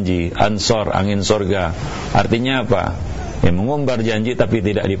 ngobrol janji, ansor, angin sorga. Artinya apa? Ya, mengumbar janji tapi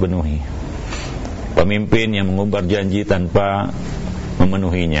tidak dipenuhi. Pemimpin yang mengumbar janji tanpa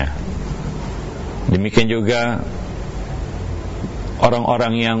memenuhinya. Demikian juga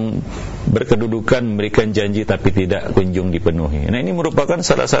orang-orang yang berkedudukan memberikan janji tapi tidak kunjung dipenuhi. Nah, ini merupakan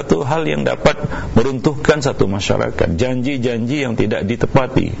salah satu hal yang dapat meruntuhkan satu masyarakat, janji-janji yang tidak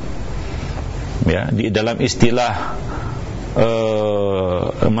ditepati. Ya, di dalam istilah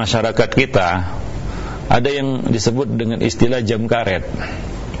masyarakat kita ada yang disebut dengan istilah jam karet.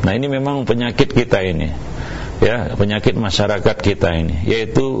 Nah, ini memang penyakit kita ini, ya, penyakit masyarakat kita ini,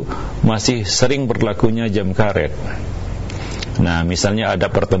 yaitu masih sering berlakunya jam karet. Nah, misalnya ada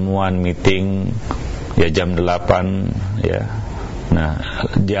pertemuan meeting ya jam 8 ya. Nah,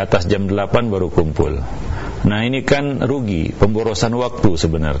 di atas jam 8 baru kumpul. Nah, ini kan rugi, pemborosan waktu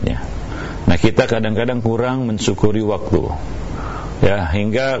sebenarnya. Nah, kita kadang-kadang kurang mensyukuri waktu. Ya,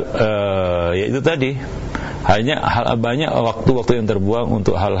 hingga ya itu tadi, hanya banyak waktu-waktu yang terbuang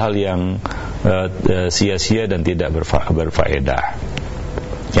untuk hal-hal yang sia-sia dan tidak berfaedah.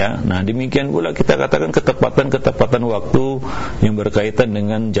 Ya, nah demikian pula kita katakan ketepatan waktu yang berkaitan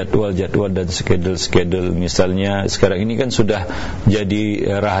dengan jadwal-jadwal dan schedule. Misalnya sekarang ini kan sudah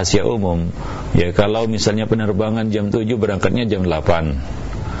jadi rahasia umum. Ya, kalau misalnya penerbangan jam 7 berangkatnya jam 8.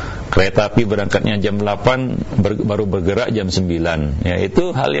 Kereta api berangkatnya jam 8 baru bergerak jam 9. Ya,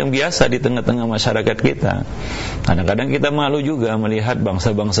 itu hal yang biasa di tengah-tengah masyarakat kita. Kadang-kadang kita malu juga melihat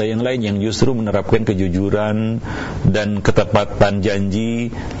bangsa-bangsa yang lain yang justru menerapkan kejujuran dan ketepatan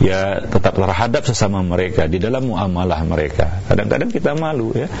janji ya tetap terhadap sesama mereka di dalam muamalah mereka. Kadang-kadang kita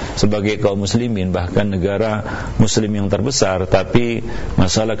malu ya sebagai kaum muslimin, bahkan negara muslim yang terbesar, tapi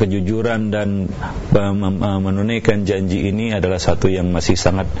masalah kejujuran dan menunaikan janji ini adalah satu yang masih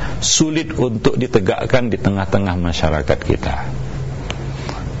sangat sulit untuk ditegakkan di tengah-tengah masyarakat kita.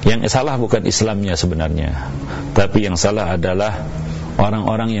 Yang salah bukan Islamnya sebenarnya, tapi yang salah adalah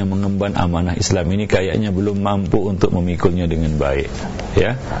orang-orang yang mengemban amanah Islam ini kayaknya belum mampu untuk memikulnya dengan baik.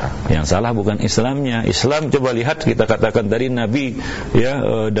 Ya, yang salah bukan Islamnya. Islam, coba lihat, kita katakan dari Nabi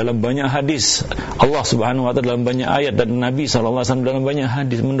ya, dalam banyak hadis Allah Subhanahu wa taala, dalam banyak ayat, dan Nabi sallallahu alaihi wasallam dalam banyak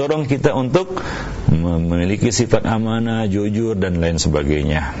hadis mendorong kita untuk memiliki sifat amanah, jujur dan lain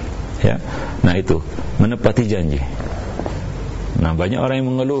sebagainya. Ya, nah itu menepati janji. Nah, banyak orang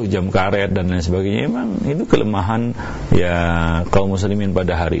yang mengeluh jam karet dan lain sebagainya. Memang itu kelemahan ya kaum muslimin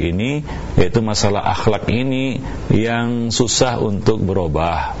pada hari ini, yaitu masalah akhlak ini yang susah untuk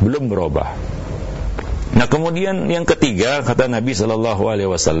berubah, belum berubah. Nah, kemudian yang ketiga, kata Nabi sallallahu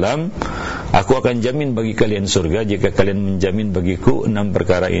alaihi wasallam, aku akan jamin bagi kalian surga jika kalian menjamin bagiku 6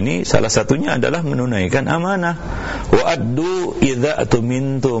 perkara ini. Salah satunya adalah menunaikan amanah. Wa addu idza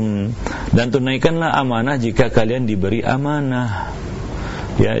atumintum, dan tunaikanlah amanah jika kalian diberi amanah.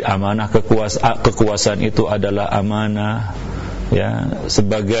 Ya, amanah kekuasaan itu adalah amanah. Ya,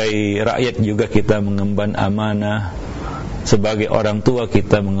 sebagai rakyat juga kita mengemban amanah. Sebagai orang tua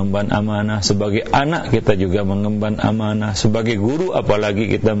kita mengemban amanah, sebagai anak kita juga mengemban amanah, sebagai guru apalagi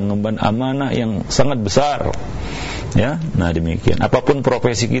kita mengemban amanah yang sangat besar. Ya, nah demikian. Apapun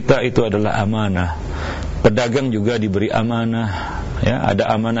profesi kita itu adalah amanah. Pedagang juga diberi amanah. Ya,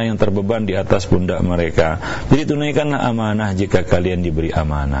 ada amanah yang terbeban di atas pundak mereka. Jadi tunaikanlah amanah jika kalian diberi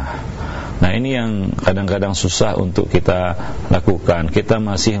amanah. Nah, ini yang kadang-kadang susah untuk kita lakukan. Kita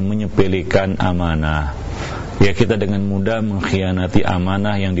masih menyepelekan amanah. Ya, kita dengan mudah mengkhianati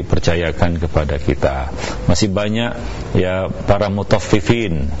amanah yang dipercayakan kepada kita. Masih banyak ya para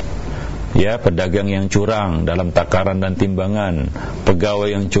mutaffifin, ya pedagang yang curang dalam takaran dan timbangan,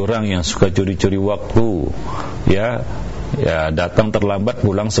 pegawai yang curang yang suka curi-curi waktu, ya datang terlambat,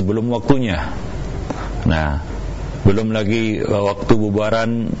 pulang sebelum waktunya. Nah, belum lagi waktu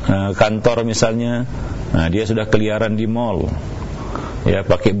bubaran kantor misalnya, nah dia sudah keliaran di mall. Ya,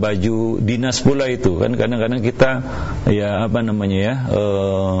 pakai baju dinas pula itu kan. Kadang-kadang kita ya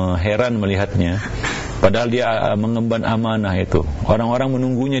heran melihatnya, padahal dia mengemban amanah itu. Orang-orang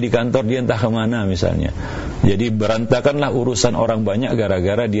menunggunya di kantor, dia entah kemana misalnya. Jadi berantakanlah urusan orang banyak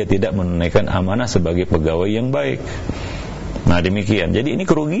gara-gara dia tidak menunaikan amanah sebagai pegawai yang baik. Nah, demikian. Jadi ini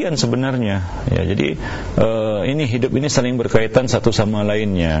kerugian sebenarnya. Ya, jadi ini hidup ini saling berkaitan satu sama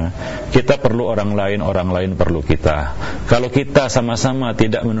lainnya. Kita perlu orang lain perlu kita. Kalau kita sama-sama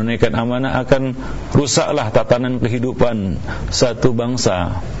tidak menunaikan amanah, akan rusaklah tatanan kehidupan satu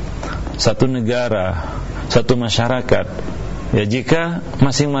bangsa, satu negara, satu masyarakat. Ya, jika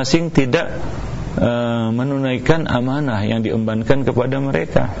masing-masing tidak menunaikan amanah yang diembankan kepada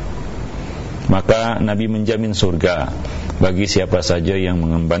mereka. Maka Nabi menjamin surga bagi siapa saja yang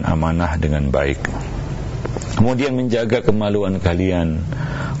mengemban amanah dengan baik. Kemudian menjaga kemaluan kalian.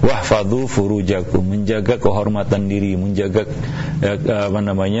 Wahfadhu furujakum, menjaga kehormatan diri, menjaga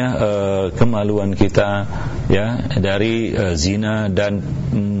kemaluan kita ya dari zina dan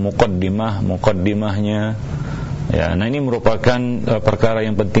muqaddimahnya. Ya, nah ini merupakan perkara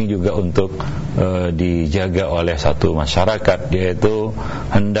yang penting juga untuk dijaga oleh satu masyarakat, yaitu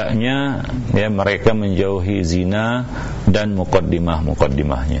hendaknya ya mereka menjauhi zina dan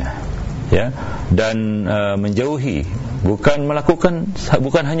muqaddimahnya, ya, dan menjauhi,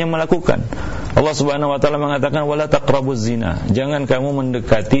 bukan hanya melakukan. Allah Subhanahu wa taala mengatakan wala taqrabuz zina, jangan kamu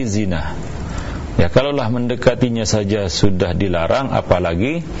mendekati zina. Ya, kalaulah mendekatinya saja sudah dilarang,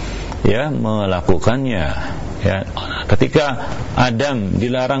 apalagi ya melakukannya. Ya, ketika Adam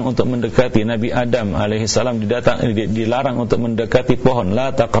dilarang untuk mendekati, Nabi Adam alaihissalam dilarang untuk mendekati pohon, la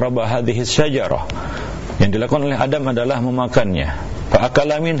taqraba hadhihi syajarah. Yang dilakukan oleh Adam adalah memakannya. Fa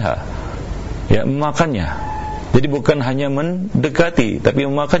akala minha. Ya, memakannya. Jadi bukan hanya mendekati, tapi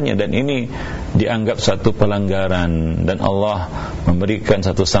memakannya, dan ini dianggap satu pelanggaran, dan Allah memberikan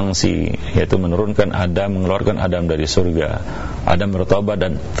satu sanksi, yaitu mengeluarkan Adam dari surga. Adam bertobat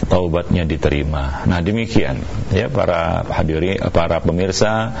dan taubatnya diterima. Nah, demikian ya para hadirin, para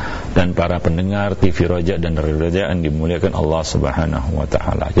pemirsa dan para pendengar TV Roja dan Radio Roja yang dimuliakan Allah Subhanahu wa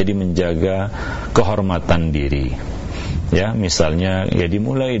taala. Jadi menjaga kehormatan diri. Ya, misalnya ya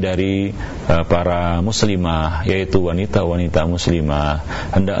dimulai dari para muslimah, yaitu wanita-wanita muslimah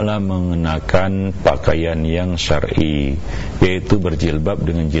hendaklah mengenakan pakaian yang syar'i, yaitu berjilbab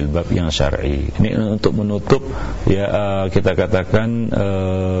dengan jilbab yang syar'i. Ini untuk menutup ya kita katakan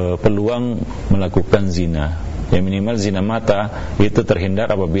peluang melakukan zina. Ya, minimal zina mata itu terhindar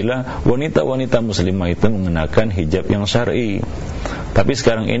apabila wanita-wanita muslimah itu mengenakan hijab yang syar'i. Tapi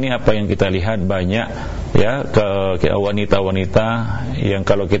sekarang ini apa yang kita lihat banyak ya ke wanita-wanita yang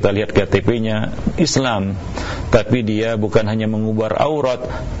kalau kita lihat KTP-nya Islam, tapi dia bukan hanya mengubur aurat,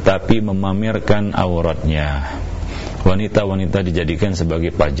 tapi memamerkan auratnya. Wanita-wanita dijadikan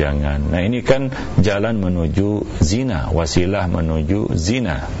sebagai pajangan. Nah, ini kan jalan menuju zina, wasilah menuju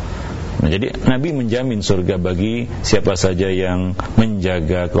zina. Nah, jadi Nabi menjamin surga bagi siapa saja yang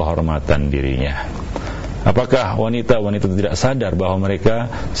menjaga kehormatan dirinya. Apakah wanita-wanita tidak sadar bahwa mereka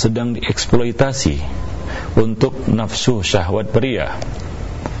sedang dieksploitasi untuk nafsu syahwat pria?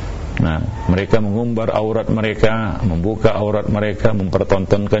 Nah, mereka mengumbar aurat mereka, membuka aurat mereka,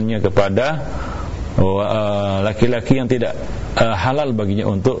 mempertontonkannya kepada laki-laki yang tidak halal baginya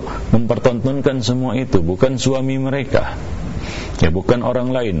untuk mempertontonkan semua itu. Bukan suami mereka, ya, bukan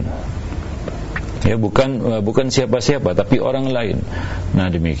orang lain, ya, bukan siapa-siapa, tapi orang lain. Nah,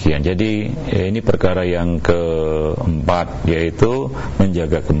 demikian. Jadi ini perkara yang keempat, yaitu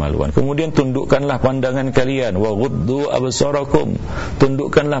menjaga kemaluan. Kemudian tundukkanlah pandangan kalian, wa ghuddu absarakum,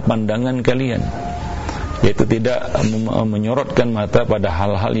 tundukkanlah pandangan kalian, yaitu tidak menyorotkan mata pada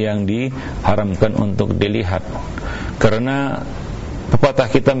hal-hal yang diharamkan untuk dilihat. Karena pepatah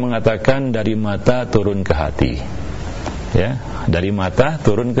kita mengatakan dari mata turun ke hati. Ya, dari mata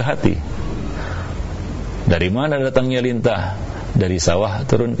turun ke hati. Dari mana datangnya lintah? Dari sawah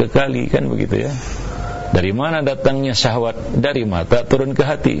turun ke kali, kan begitu ya. Dari mana datangnya syahwat? Dari mata turun ke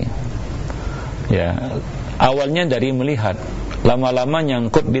hati. Ya, awalnya dari melihat, lama-lama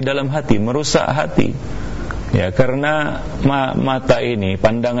nyangkut di dalam hati, merusak hati. Ya, karena mata ini,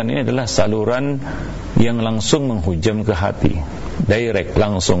 pandangan ini adalah saluran yang langsung menghujam ke hati. Direct,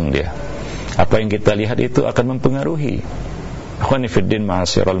 langsung dia. Apa yang kita lihat itu akan mempengaruhi. Akhwani fiddin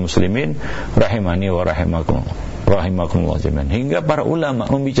ma'asyiral muslimin rahimani wa rahimakumullah jami'an. Hingga para ulama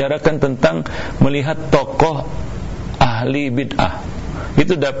membicarakan tentang melihat tokoh ahli bid'ah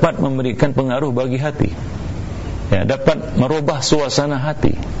itu dapat memberikan pengaruh bagi hati. Ya, dapat merubah suasana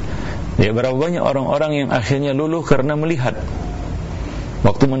hati. Ya, berapa banyak orang-orang yang akhirnya luluh karena melihat.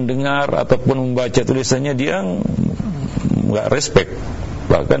 Waktu mendengar ataupun membaca tulisannya dia enggak respect,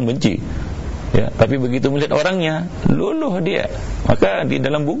 bahkan benci. Ya, tapi begitu melihat orangnya, luluh dia. Maka di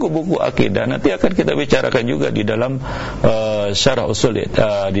dalam buku-buku akidah nanti akan kita bicarakan juga di dalam syarah usul,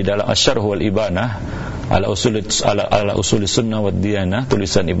 di dalam Asy-Syarh wal Ibanah ala usul sunnah wad diyanah,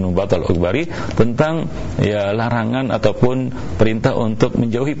 tulisan Ibnu Battal Al-Akbari, tentang ya larangan ataupun perintah untuk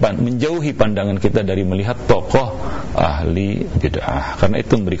menjauhi pandangan kita dari melihat tokoh ahli bid'ah, karena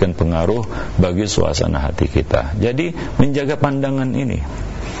itu memberikan pengaruh bagi suasana hati kita. Jadi menjaga pandangan ini.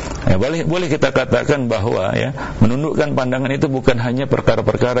 Ya, boleh kita katakan bahwa ya menundukkan pandangan itu bukan hanya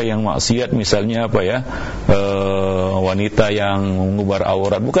perkara-perkara yang maksiat, misalnya apa ya, wanita yang mengubur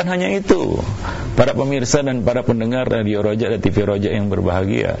aurat, bukan hanya itu. Para pemirsa dan para pendengar Radio Roja dan TV Roja yang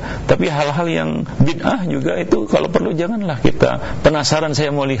berbahagia, tapi hal-hal yang bid'ah juga itu kalau perlu janganlah kita penasaran,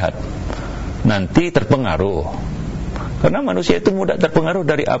 saya mau lihat, nanti terpengaruh. Karena manusia itu mudah terpengaruh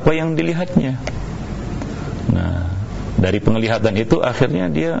dari apa yang dilihatnya. Nah, dari penglihatan itu akhirnya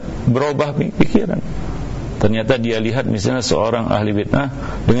dia berubah pikiran. Ternyata dia lihat misalnya seorang ahli bid'ah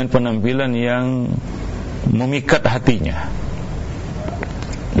dengan penampilan yang memikat hatinya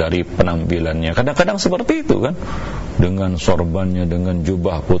dari penampilannya. Kadang-kadang seperti itu kan, dengan sorbannya, dengan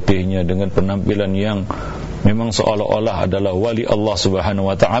jubah putihnya, dengan penampilan yang memang seolah-olah adalah wali Allah Subhanahu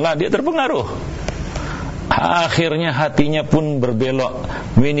wa ta'ala, dia terpengaruh. Akhirnya hatinya pun berbelok,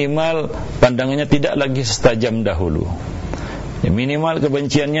 minimal pandangannya tidak lagi setajam dahulu, ya, minimal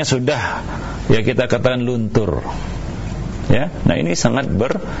kebenciannya sudah, ya kita katakan luntur, ya. Nah ini sangat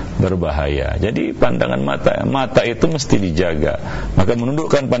berbahaya. Jadi pandangan mata itu mesti dijaga. Maka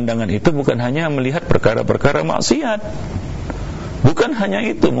menundukkan pandangan itu bukan hanya melihat perkara-perkara maksiat, bukan hanya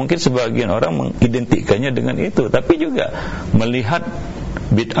itu, mungkin sebagian orang mengidentikannya dengan itu, tapi juga melihat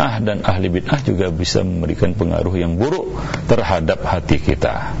bid'ah, dan ahli bid'ah juga bisa memberikan pengaruh yang buruk terhadap hati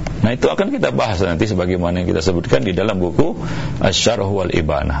kita. Nah itu akan kita bahas nanti sebagaimana yang kita sebutkan di dalam buku Asy-Syarh wal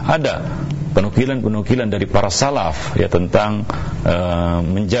Ibanah. Ada penukilan-penukilan dari para salaf, ya, tentang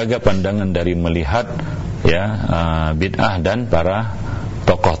menjaga pandangan dari melihat, ya, bid'ah dan para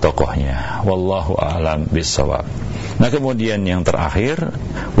tokoh-tokohnya. Wallahu a'lam bishawab. Nah kemudian yang terakhir,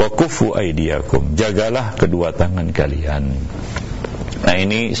 wa kufu aydiyakum, jagalah kedua tangan kalian. Nah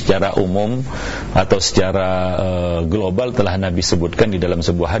ini secara umum atau secara global telah Nabi sebutkan di dalam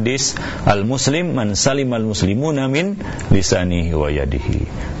sebuah hadis, al-muslim man salimal muslimuna min lisanihi wa yadihi.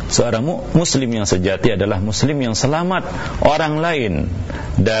 Seorang muslim yang sejati adalah muslim yang selamat orang lain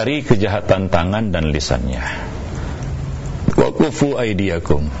dari kejahatan tangan dan lisannya. Wa kufu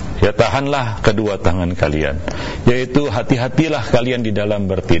aydiyakum, ya, tahanlah kedua tangan kalian, yaitu hati-hatilah kalian di dalam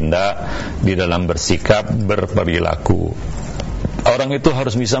bertindak, di dalam bersikap, berperilaku. Orang itu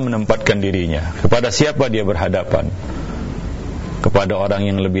harus bisa menempatkan dirinya. Kepada siapa dia berhadapan? Kepada orang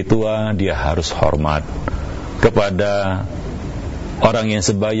yang lebih tua dia harus hormat, kepada orang yang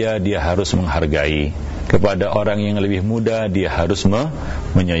sebaya dia harus menghargai, kepada orang yang lebih muda dia harus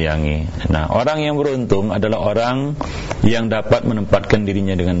menyayangi. Nah, orang yang beruntung adalah orang yang dapat menempatkan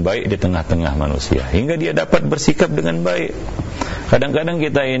dirinya dengan baik di tengah-tengah manusia, hingga dia dapat bersikap dengan baik. Kadang-kadang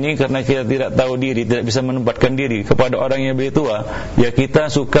kita ini karena kita tidak tahu diri, tidak bisa menempatkan diri kepada orang yang lebih tua, ya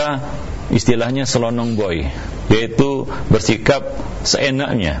kita suka istilahnya selonong boy, yaitu bersikap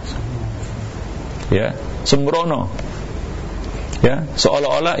seenaknya, ya, sembrono, ya,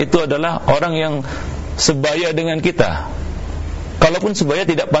 seolah-olah itu adalah orang yang sebaya dengan kita. Kalaupun sebaya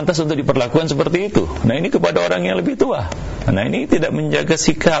tidak pantas untuk diperlakukan seperti itu. Nah ini kepada orang yang lebih tua. Nah ini tidak menjaga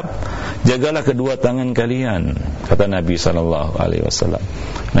sikap. Jagalah kedua tangan kalian, kata Nabi SAW.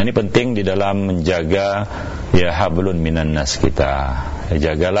 Nah ini penting di dalam menjaga, ya, hablun minan nas kita. Ya,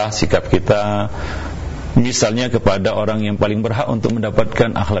 jagalah sikap kita, misalnya kepada orang yang paling berhak untuk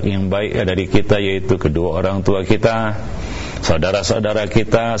mendapatkan akhlak yang baik dari kita, yaitu kedua orang tua kita, saudara-saudara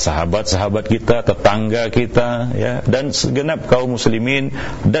kita, sahabat-sahabat kita, tetangga kita, ya, dan segenap kaum muslimin,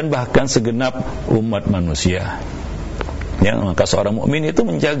 dan bahkan segenap umat manusia. Ya, maka seorang mukmin itu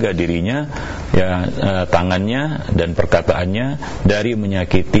menjaga dirinya, ya, tangannya dan perkataannya dari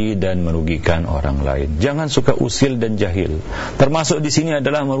menyakiti dan merugikan orang lain. Jangan suka usil dan jahil. Termasuk di sini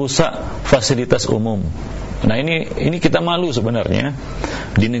adalah merusak fasilitas umum. Nah ini kita malu sebenarnya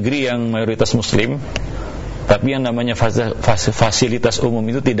di negeri yang mayoritas muslim, tapi yang namanya fasilitas umum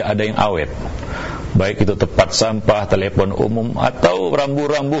itu tidak ada yang awet. Baik itu tempat sampah, telepon umum, atau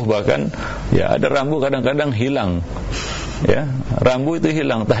rambu-rambu bahkan, ya, ada rambu kadang-kadang hilang, ya, rambu itu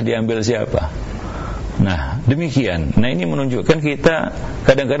hilang, entah diambil siapa. Nah demikian. Nah ini menunjukkan kita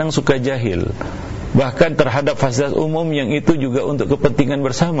kadang-kadang suka jahil, bahkan terhadap fasilitas umum yang itu juga untuk kepentingan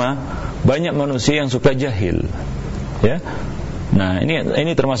bersama. Banyak manusia yang suka jahil, ya. Nah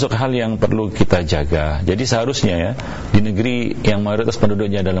ini termasuk hal yang perlu kita jaga. Jadi seharusnya, ya, di negeri yang mayoritas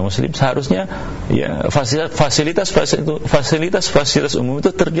penduduknya adalah muslim, seharusnya, ya, fasilitas umum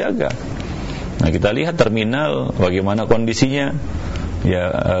itu terjaga. Nah kita lihat terminal bagaimana kondisinya, ya,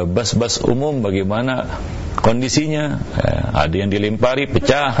 bus-bus umum bagaimana kondisinya, ada yang dilempari,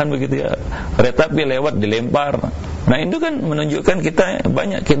 pecahan begitu, ya, kereta api lewat dilempar. Nah itu kan menunjukkan kita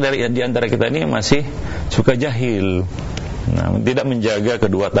banyak di antara kita ini masih suka jahil. Nah, tidak menjaga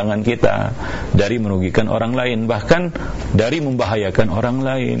kedua tangan kita dari merugikan orang lain, bahkan dari membahayakan orang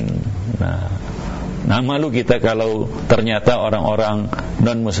lain. Nah, malu kita kalau ternyata orang-orang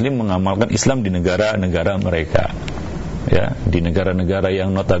non-muslim mengamalkan Islam di negara-negara mereka, ya, di negara-negara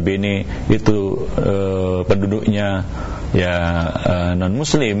yang notabene itu penduduknya, ya,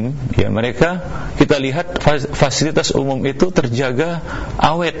 non-muslim, ya, mereka kita lihat fasilitas umum itu terjaga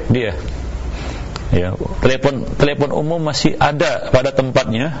awet dia. Ya, telepon umum masih ada pada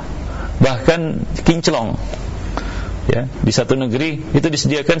tempatnya, bahkan kinclong. Ya, di satu negeri itu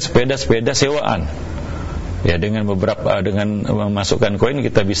disediakan sepeda-sepeda sewaan. Ya, dengan memasukkan koin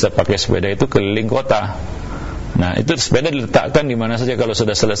kita bisa pakai sepeda itu keliling kota. Nah, itu sepeda diletakkan di mana saja kalau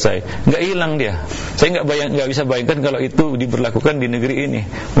sudah selesai, nggak hilang dia. Saya nggak bisa bayangkan kalau itu diberlakukan di negeri ini.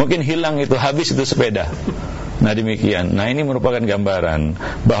 Mungkin hilang itu, habis itu sepeda. Nah, demikian. Nah, ini merupakan gambaran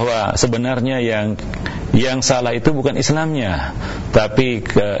bahwa sebenarnya yang salah itu bukan Islamnya, tapi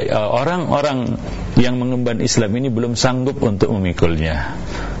orang-orang yang mengemban Islam ini belum sanggup untuk memikulnya.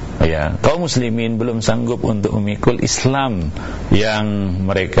 Ya, kaum muslimin belum sanggup untuk memikul Islam yang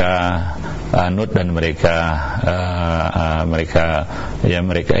mereka anut dan mereka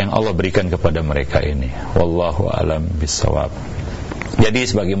yang Allah berikan kepada mereka ini. Wallahu a'lam bishawab. Jadi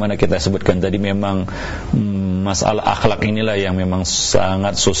sebagaimana kita sebutkan tadi, memang masalah akhlak inilah yang memang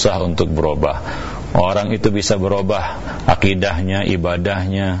sangat susah untuk berubah. Orang itu bisa berubah akidahnya,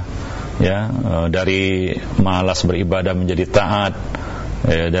 ibadahnya, ya, dari malas beribadah menjadi taat,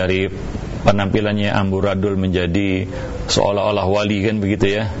 ya, dari penampilannya amburadul menjadi seolah-olah wali, kan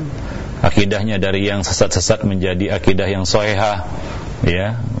begitu ya. Akidahnya dari yang sesat-sesat menjadi akidah yang shahihah,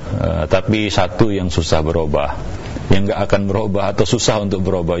 ya. Tapi satu yang susah berubah, yang enggak akan berubah atau susah untuk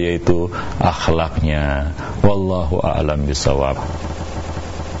berubah, yaitu akhlaknya. Wallahu a'lam bishawab.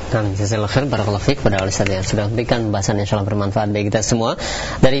 Jazakallahu khair, barakallahu fiik pada Ustaz yang sudah memberikan pembahasan yang sangat bermanfaat bagi kita semua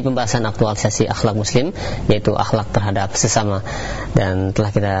dari pembahasan aktualisasi akhlak muslim, yaitu akhlak terhadap sesama. Dan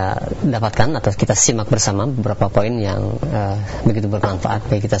telah kita dapatkan atau kita simak bersama beberapa poin yang begitu bermanfaat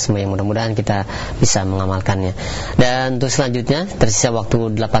bagi kita semua, yang mudah-mudahan kita bisa mengamalkannya. Dan untuk selanjutnya, tersisa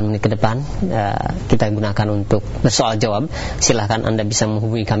waktu 8 menit ke depan, kita gunakan untuk bersoal jawab. Silahkan Anda bisa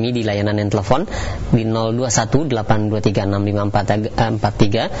menghubungi kami di layanan yang telepon di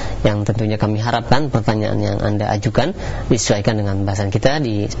 0218236543, yang tentunya kami harapkan pertanyaan yang Anda ajukan disesuaikan dengan bahasan kita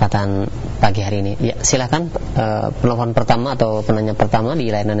di kesempatan pagi hari ini. Ya, silakan penelpon pertama atau penanya pertama di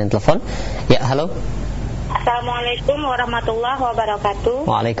layanan yang telepon. Ya, halo. Assalamualaikum warahmatullahi wabarakatuh.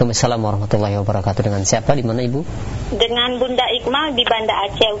 Waalaikumsalam warahmatullahi wabarakatuh. Dengan siapa, di mana Ibu? Dengan Bunda Iqmal di Banda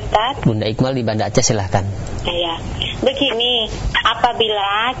Aceh, Ustaz. Bunda Iqmal di Banda Aceh, silahkan. Ya, begini,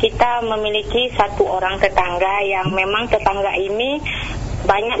 apabila kita memiliki satu orang tetangga yang memang tetangga ini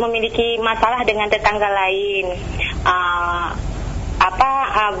banyak memiliki masalah dengan tetangga lain,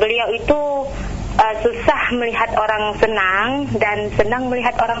 beliau itu susah melihat orang senang dan senang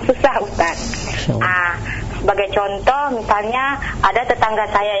melihat orang susah, Ustaz. Sebagai contoh, misalnya ada tetangga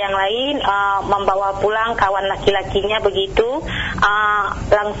saya yang lain membawa pulang kawan laki-lakinya begitu,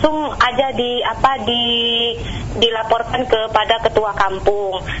 langsung aja dilaporkan kepada ketua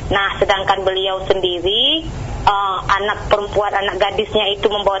kampung. Nah, sedangkan beliau sendiri anak perempuan, anak gadisnya itu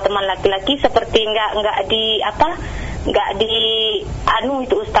membawa teman laki-laki, seperti nggak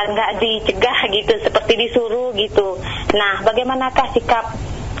itu Ustaz, nggak dicegah gitu, seperti disuruh gitu. Nah, bagaimanakah sikap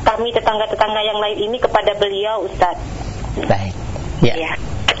kami tetangga-tetangga yang lain ini kepada beliau, Ustaz? Baik. Ya.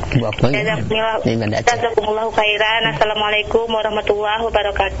 Jazakumullahu khairan. Assalamualaikum warahmatullahi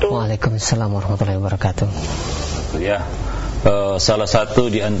wabarakatuh. Waalaikumsalam warahmatullahi wabarakatuh. Ya. Salah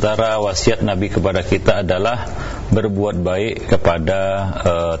satu di antara wasiat Nabi kepada kita adalah berbuat baik kepada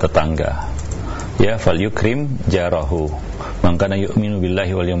tetangga. Ya, falyukrim jarahu. Man kana yu'minu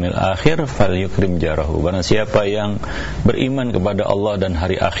billahi wal yawmil akhir falyukrim jarahu. Barang siapa yang beriman kepada Allah dan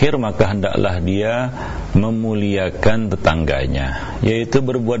hari akhir, maka hendaklah dia memuliakan tetangganya, yaitu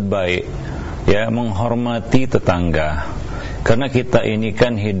berbuat baik, ya, menghormati tetangga. Karena kita ini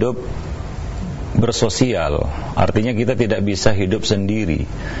kan hidup bersosial, artinya kita tidak bisa hidup sendiri.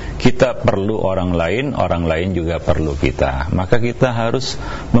 Kita perlu orang lain juga perlu kita. Maka kita harus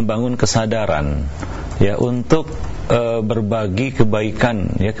membangun kesadaran, ya, untuk berbagi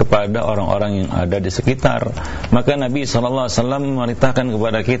kebaikan, ya, kepada orang-orang yang ada di sekitar. Maka Nabi SAW memerintahkan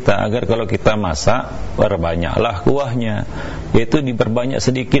kepada kita agar kalau kita masak, perbanyaklah kuahnya, yaitu diperbanyak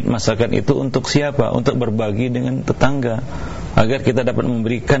sedikit masakan itu. Untuk siapa? Untuk berbagi dengan tetangga, agar kita dapat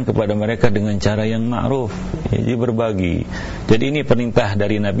memberikan kepada mereka dengan cara yang ma'ruf, jadi berbagi. Jadi ini perintah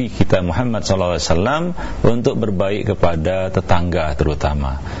dari Nabi kita Muhammad SAW untuk berbaik kepada tetangga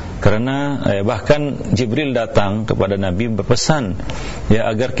terutama. Karena bahkan Jibril datang kepada Nabi berpesan, ya,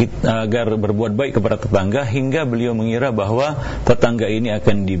 agar berbuat baik kepada tetangga, hingga beliau mengira bahwa tetangga ini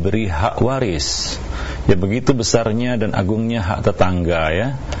akan diberi hak waris. Ya, begitu besarnya dan agungnya hak tetangga,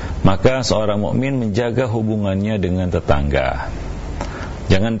 ya. Maka seorang mukmin menjaga hubungannya dengan tetangga.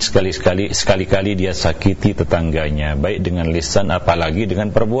 Jangan sekali-kali dia sakiti tetangganya, baik dengan lisan apalagi dengan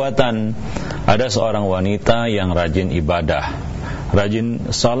perbuatan. Ada seorang wanita yang rajin ibadah, rajin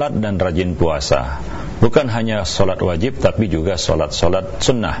salat dan rajin puasa. Bukan hanya salat wajib tapi juga salat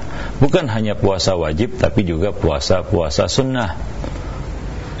sunnah. Bukan hanya puasa wajib tapi juga puasa sunnah.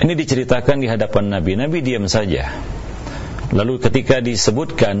 Ini diceritakan di hadapan Nabi. Nabi diam saja. Lalu ketika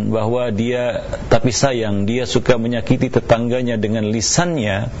disebutkan bahwa dia, tapi sayang, dia suka menyakiti tetangganya dengan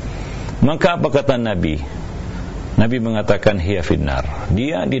lisannya, maka apa kata Nabi? Nabi mengatakan hiya finnar,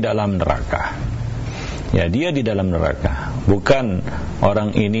 dia di dalam neraka. Ya, dia di dalam neraka. Bukan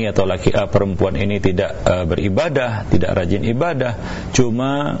orang ini atau perempuan ini tidak beribadah, tidak rajin ibadah,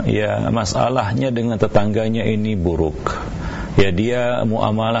 cuma ya masalahnya dengan tetangganya ini buruk. Ya, dia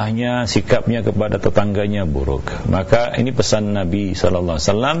muamalahnya, sikapnya kepada tetangganya buruk. Maka ini pesan Nabi SAW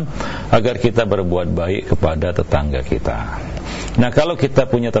agar kita berbuat baik kepada tetangga kita. Nah, kalau kita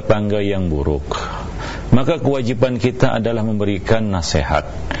punya tetangga yang buruk, maka kewajiban kita adalah memberikan nasihat.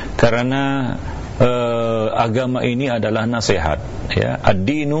 Karena agama ini adalah nasihat, ya.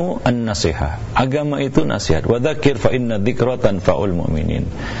 Ad-dinu an-nasihah. Agama itu nasihat. Wa dzakir fa inna dzikra tanfa'ul mu'minin.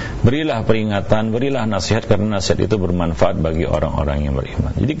 Berilah peringatan, berilah nasihat, karena nasihat itu bermanfaat bagi orang-orang yang beriman.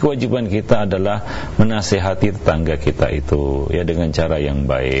 Jadi kewajiban kita adalah menasihati tetangga kita itu, ya, dengan cara yang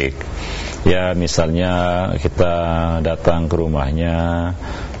baik. Ya, misalnya kita datang ke rumahnya,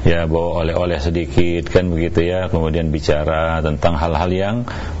 ya, bawa oleh-oleh sedikit, kan begitu ya, kemudian bicara tentang hal-hal yang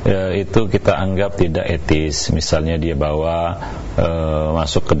itu kita anggap tidak etis. Misalnya dia bawa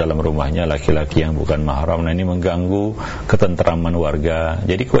masuk ke dalam rumahnya laki-laki yang bukan mahram. Nah, ini mengganggu ketentraman warga.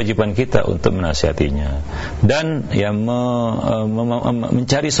 Jadi kewajiban kita untuk menasihatinya dan ya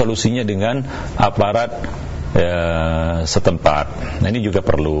mencari solusinya dengan aparat setempat. Nah, ini juga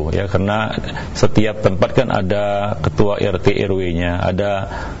perlu, ya, karena setiap tempat kan ada ketua RT RW-nya, ada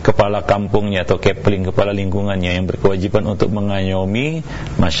kepala kampungnya atau kepling, kepala lingkungannya yang berkewajiban untuk mengayomi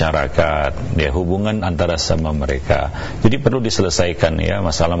masyarakat, ya, hubungan antara sama mereka. Jadi perlu diselesaikan, ya,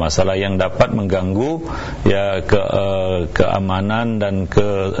 masalah-masalah yang dapat mengganggu, ya, keamanan dan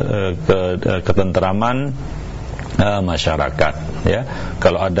ketentraman masyarakat, ya.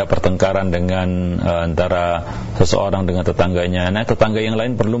 Kalau ada pertengkaran dengan antara seseorang dengan tetangganya, nah tetangga yang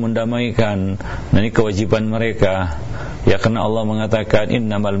lain perlu mendamaikan. Nah, ini kewajiban mereka, ya, karena Allah mengatakan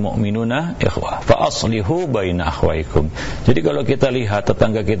innamal mu'minuna ikhwah fa aslihu baina akhwaikum. Jadi kalau kita lihat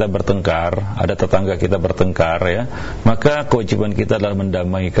tetangga kita bertengkar, ada tetangga kita bertengkar, ya, maka kewajiban kita adalah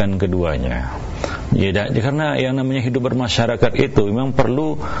mendamaikan keduanya. Ya, karena yang namanya hidup bermasyarakat itu memang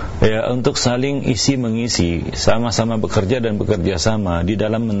perlu, ya, untuk saling isi mengisi, sama-sama bekerja dan bekerja sama di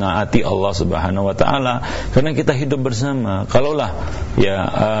dalam menaati Allah Subhanahu wa taala, karena kita hidup bersama. Kalaulah, ya,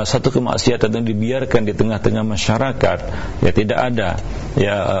 satu kemaksiatan yang dibiarkan di tengah-tengah masyarakat, ya, tidak ada,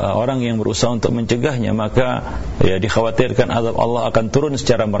 ya, orang yang berusaha untuk mencegahnya, maka, ya, dikhawatirkan azab Allah akan turun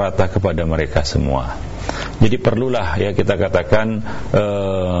secara merata kepada mereka semua. Jadi perlulah, ya, kita katakan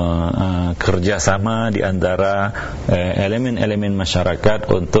kerjasama di antara elemen-elemen masyarakat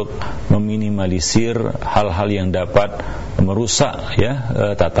untuk meminimalisir hal-hal yang dapat merusak, ya,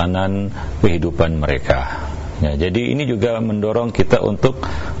 tatanan kehidupan mereka. Ya, jadi ini juga mendorong kita untuk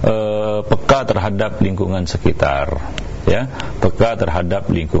peka terhadap lingkungan sekitar, ya, peka terhadap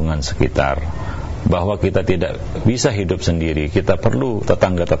lingkungan sekitar. Bahwa kita tidak bisa hidup sendiri, kita perlu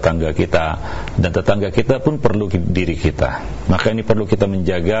tetangga-tetangga kita, dan tetangga kita pun perlu diri kita. Maka ini perlu kita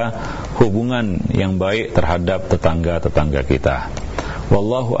menjaga hubungan yang baik terhadap tetangga-tetangga kita.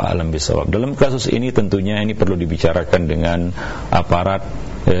 Wallahu a'lam bishawab. Dalam kasus ini tentunya ini perlu dibicarakan dengan aparat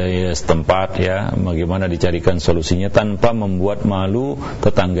setempat, ya, bagaimana dicarikan solusinya tanpa membuat malu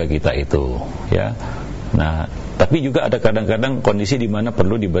tetangga kita itu, ya. Nah, tapi juga ada kadang-kadang kondisi di mana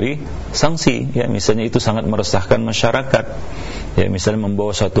perlu diberi sanksi, ya, misalnya itu sangat meresahkan masyarakat, ya, misalnya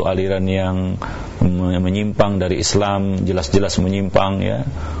membawa satu aliran yang menyimpang dari Islam, jelas-jelas menyimpang, ya,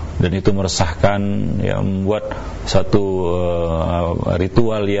 dan itu meresahkan, ya, membuat satu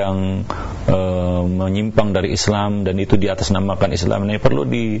ritual yang menyimpang dari Islam dan itu diatasnamakan Islam. Ini perlu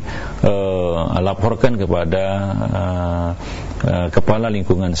dilaporkan kepada kepala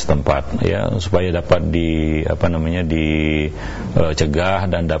lingkungan setempat, ya, supaya dapat dicegah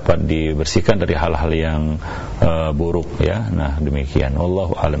dan dapat dibersihkan dari hal-hal yang buruk, ya. Nah, demikian.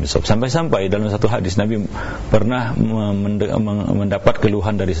 Wallahu a'lam bishawab. Sampai-sampai dalam satu hadis Nabi pernah mendapat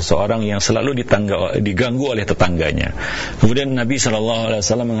keluhan dari seseorang yang selalu diganggu oleh tetangganya. Kemudian Nabi SAW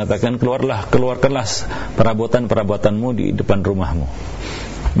mengatakan, keluarkanlah perabotan-perabotanmu di depan rumahmu.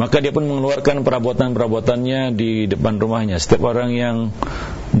 Maka dia pun mengeluarkan perabotan-perabotannya di depan rumahnya. Setiap orang yang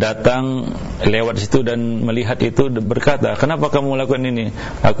datang lewat situ dan melihat itu berkata, kenapa kamu melakukan ini?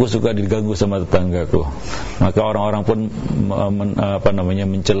 Aku suka diganggu sama tetanggaku. Maka orang-orang pun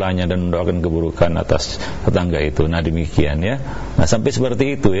mencelanya dan mendoakan keburukan atas tetangga itu. Nah, demikian, ya. Nah, sampai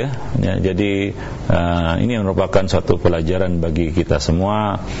seperti itu, ya. Jadi ini merupakan suatu pelajaran bagi kita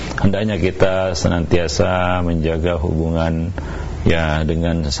semua. Hendaknya kita senantiasa menjaga hubungan ya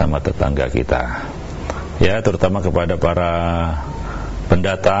dengan sesama tetangga kita. Ya, terutama kepada para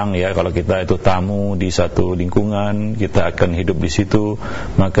pendatang, ya, kalau kita itu tamu di satu lingkungan, kita akan hidup di situ,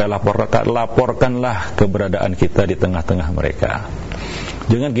 maka laporkanlah keberadaan kita di tengah-tengah mereka.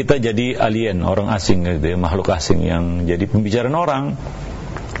 Jangan kita jadi alien, orang asing gitu ya, makhluk asing yang jadi pembicaraan orang,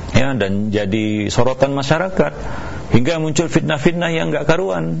 ya, dan jadi sorotan masyarakat hingga muncul fitnah-fitnah yang enggak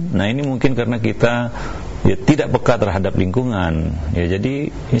karuan. Nah, ini mungkin karena kita ya tidak peka terhadap lingkungan. Ya,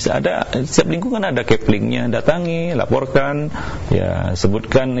 jadi setiap lingkungan ada keplingnya, datangi, laporkan, ya,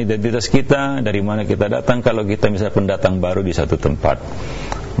 sebutkan identitas kita, dari mana kita datang kalau kita misalnya pendatang baru di satu tempat.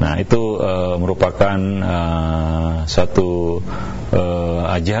 Nah, itu merupakan satu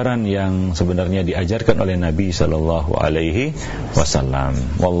ajaran yang sebenarnya diajarkan oleh Nabi sallallahu alaihi wasallam.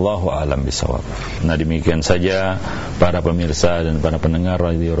 Wallahu a'lam bishawab. Nah, demikian saja para pemirsa dan para pendengar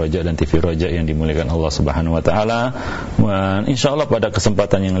Radio Roja dan TV Roja yang dimuliakan Allah Subhanahu wa taala. Insyaallah pada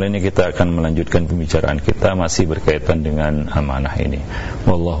kesempatan yang lainnya kita akan melanjutkan pembicaraan kita masih berkaitan dengan amanah ini.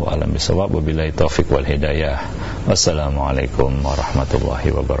 Wallahu a'lam bishawab. Wabillahi taufik wal hidayah. Wassalamualaikum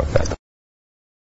warahmatullahi wabarakatuh.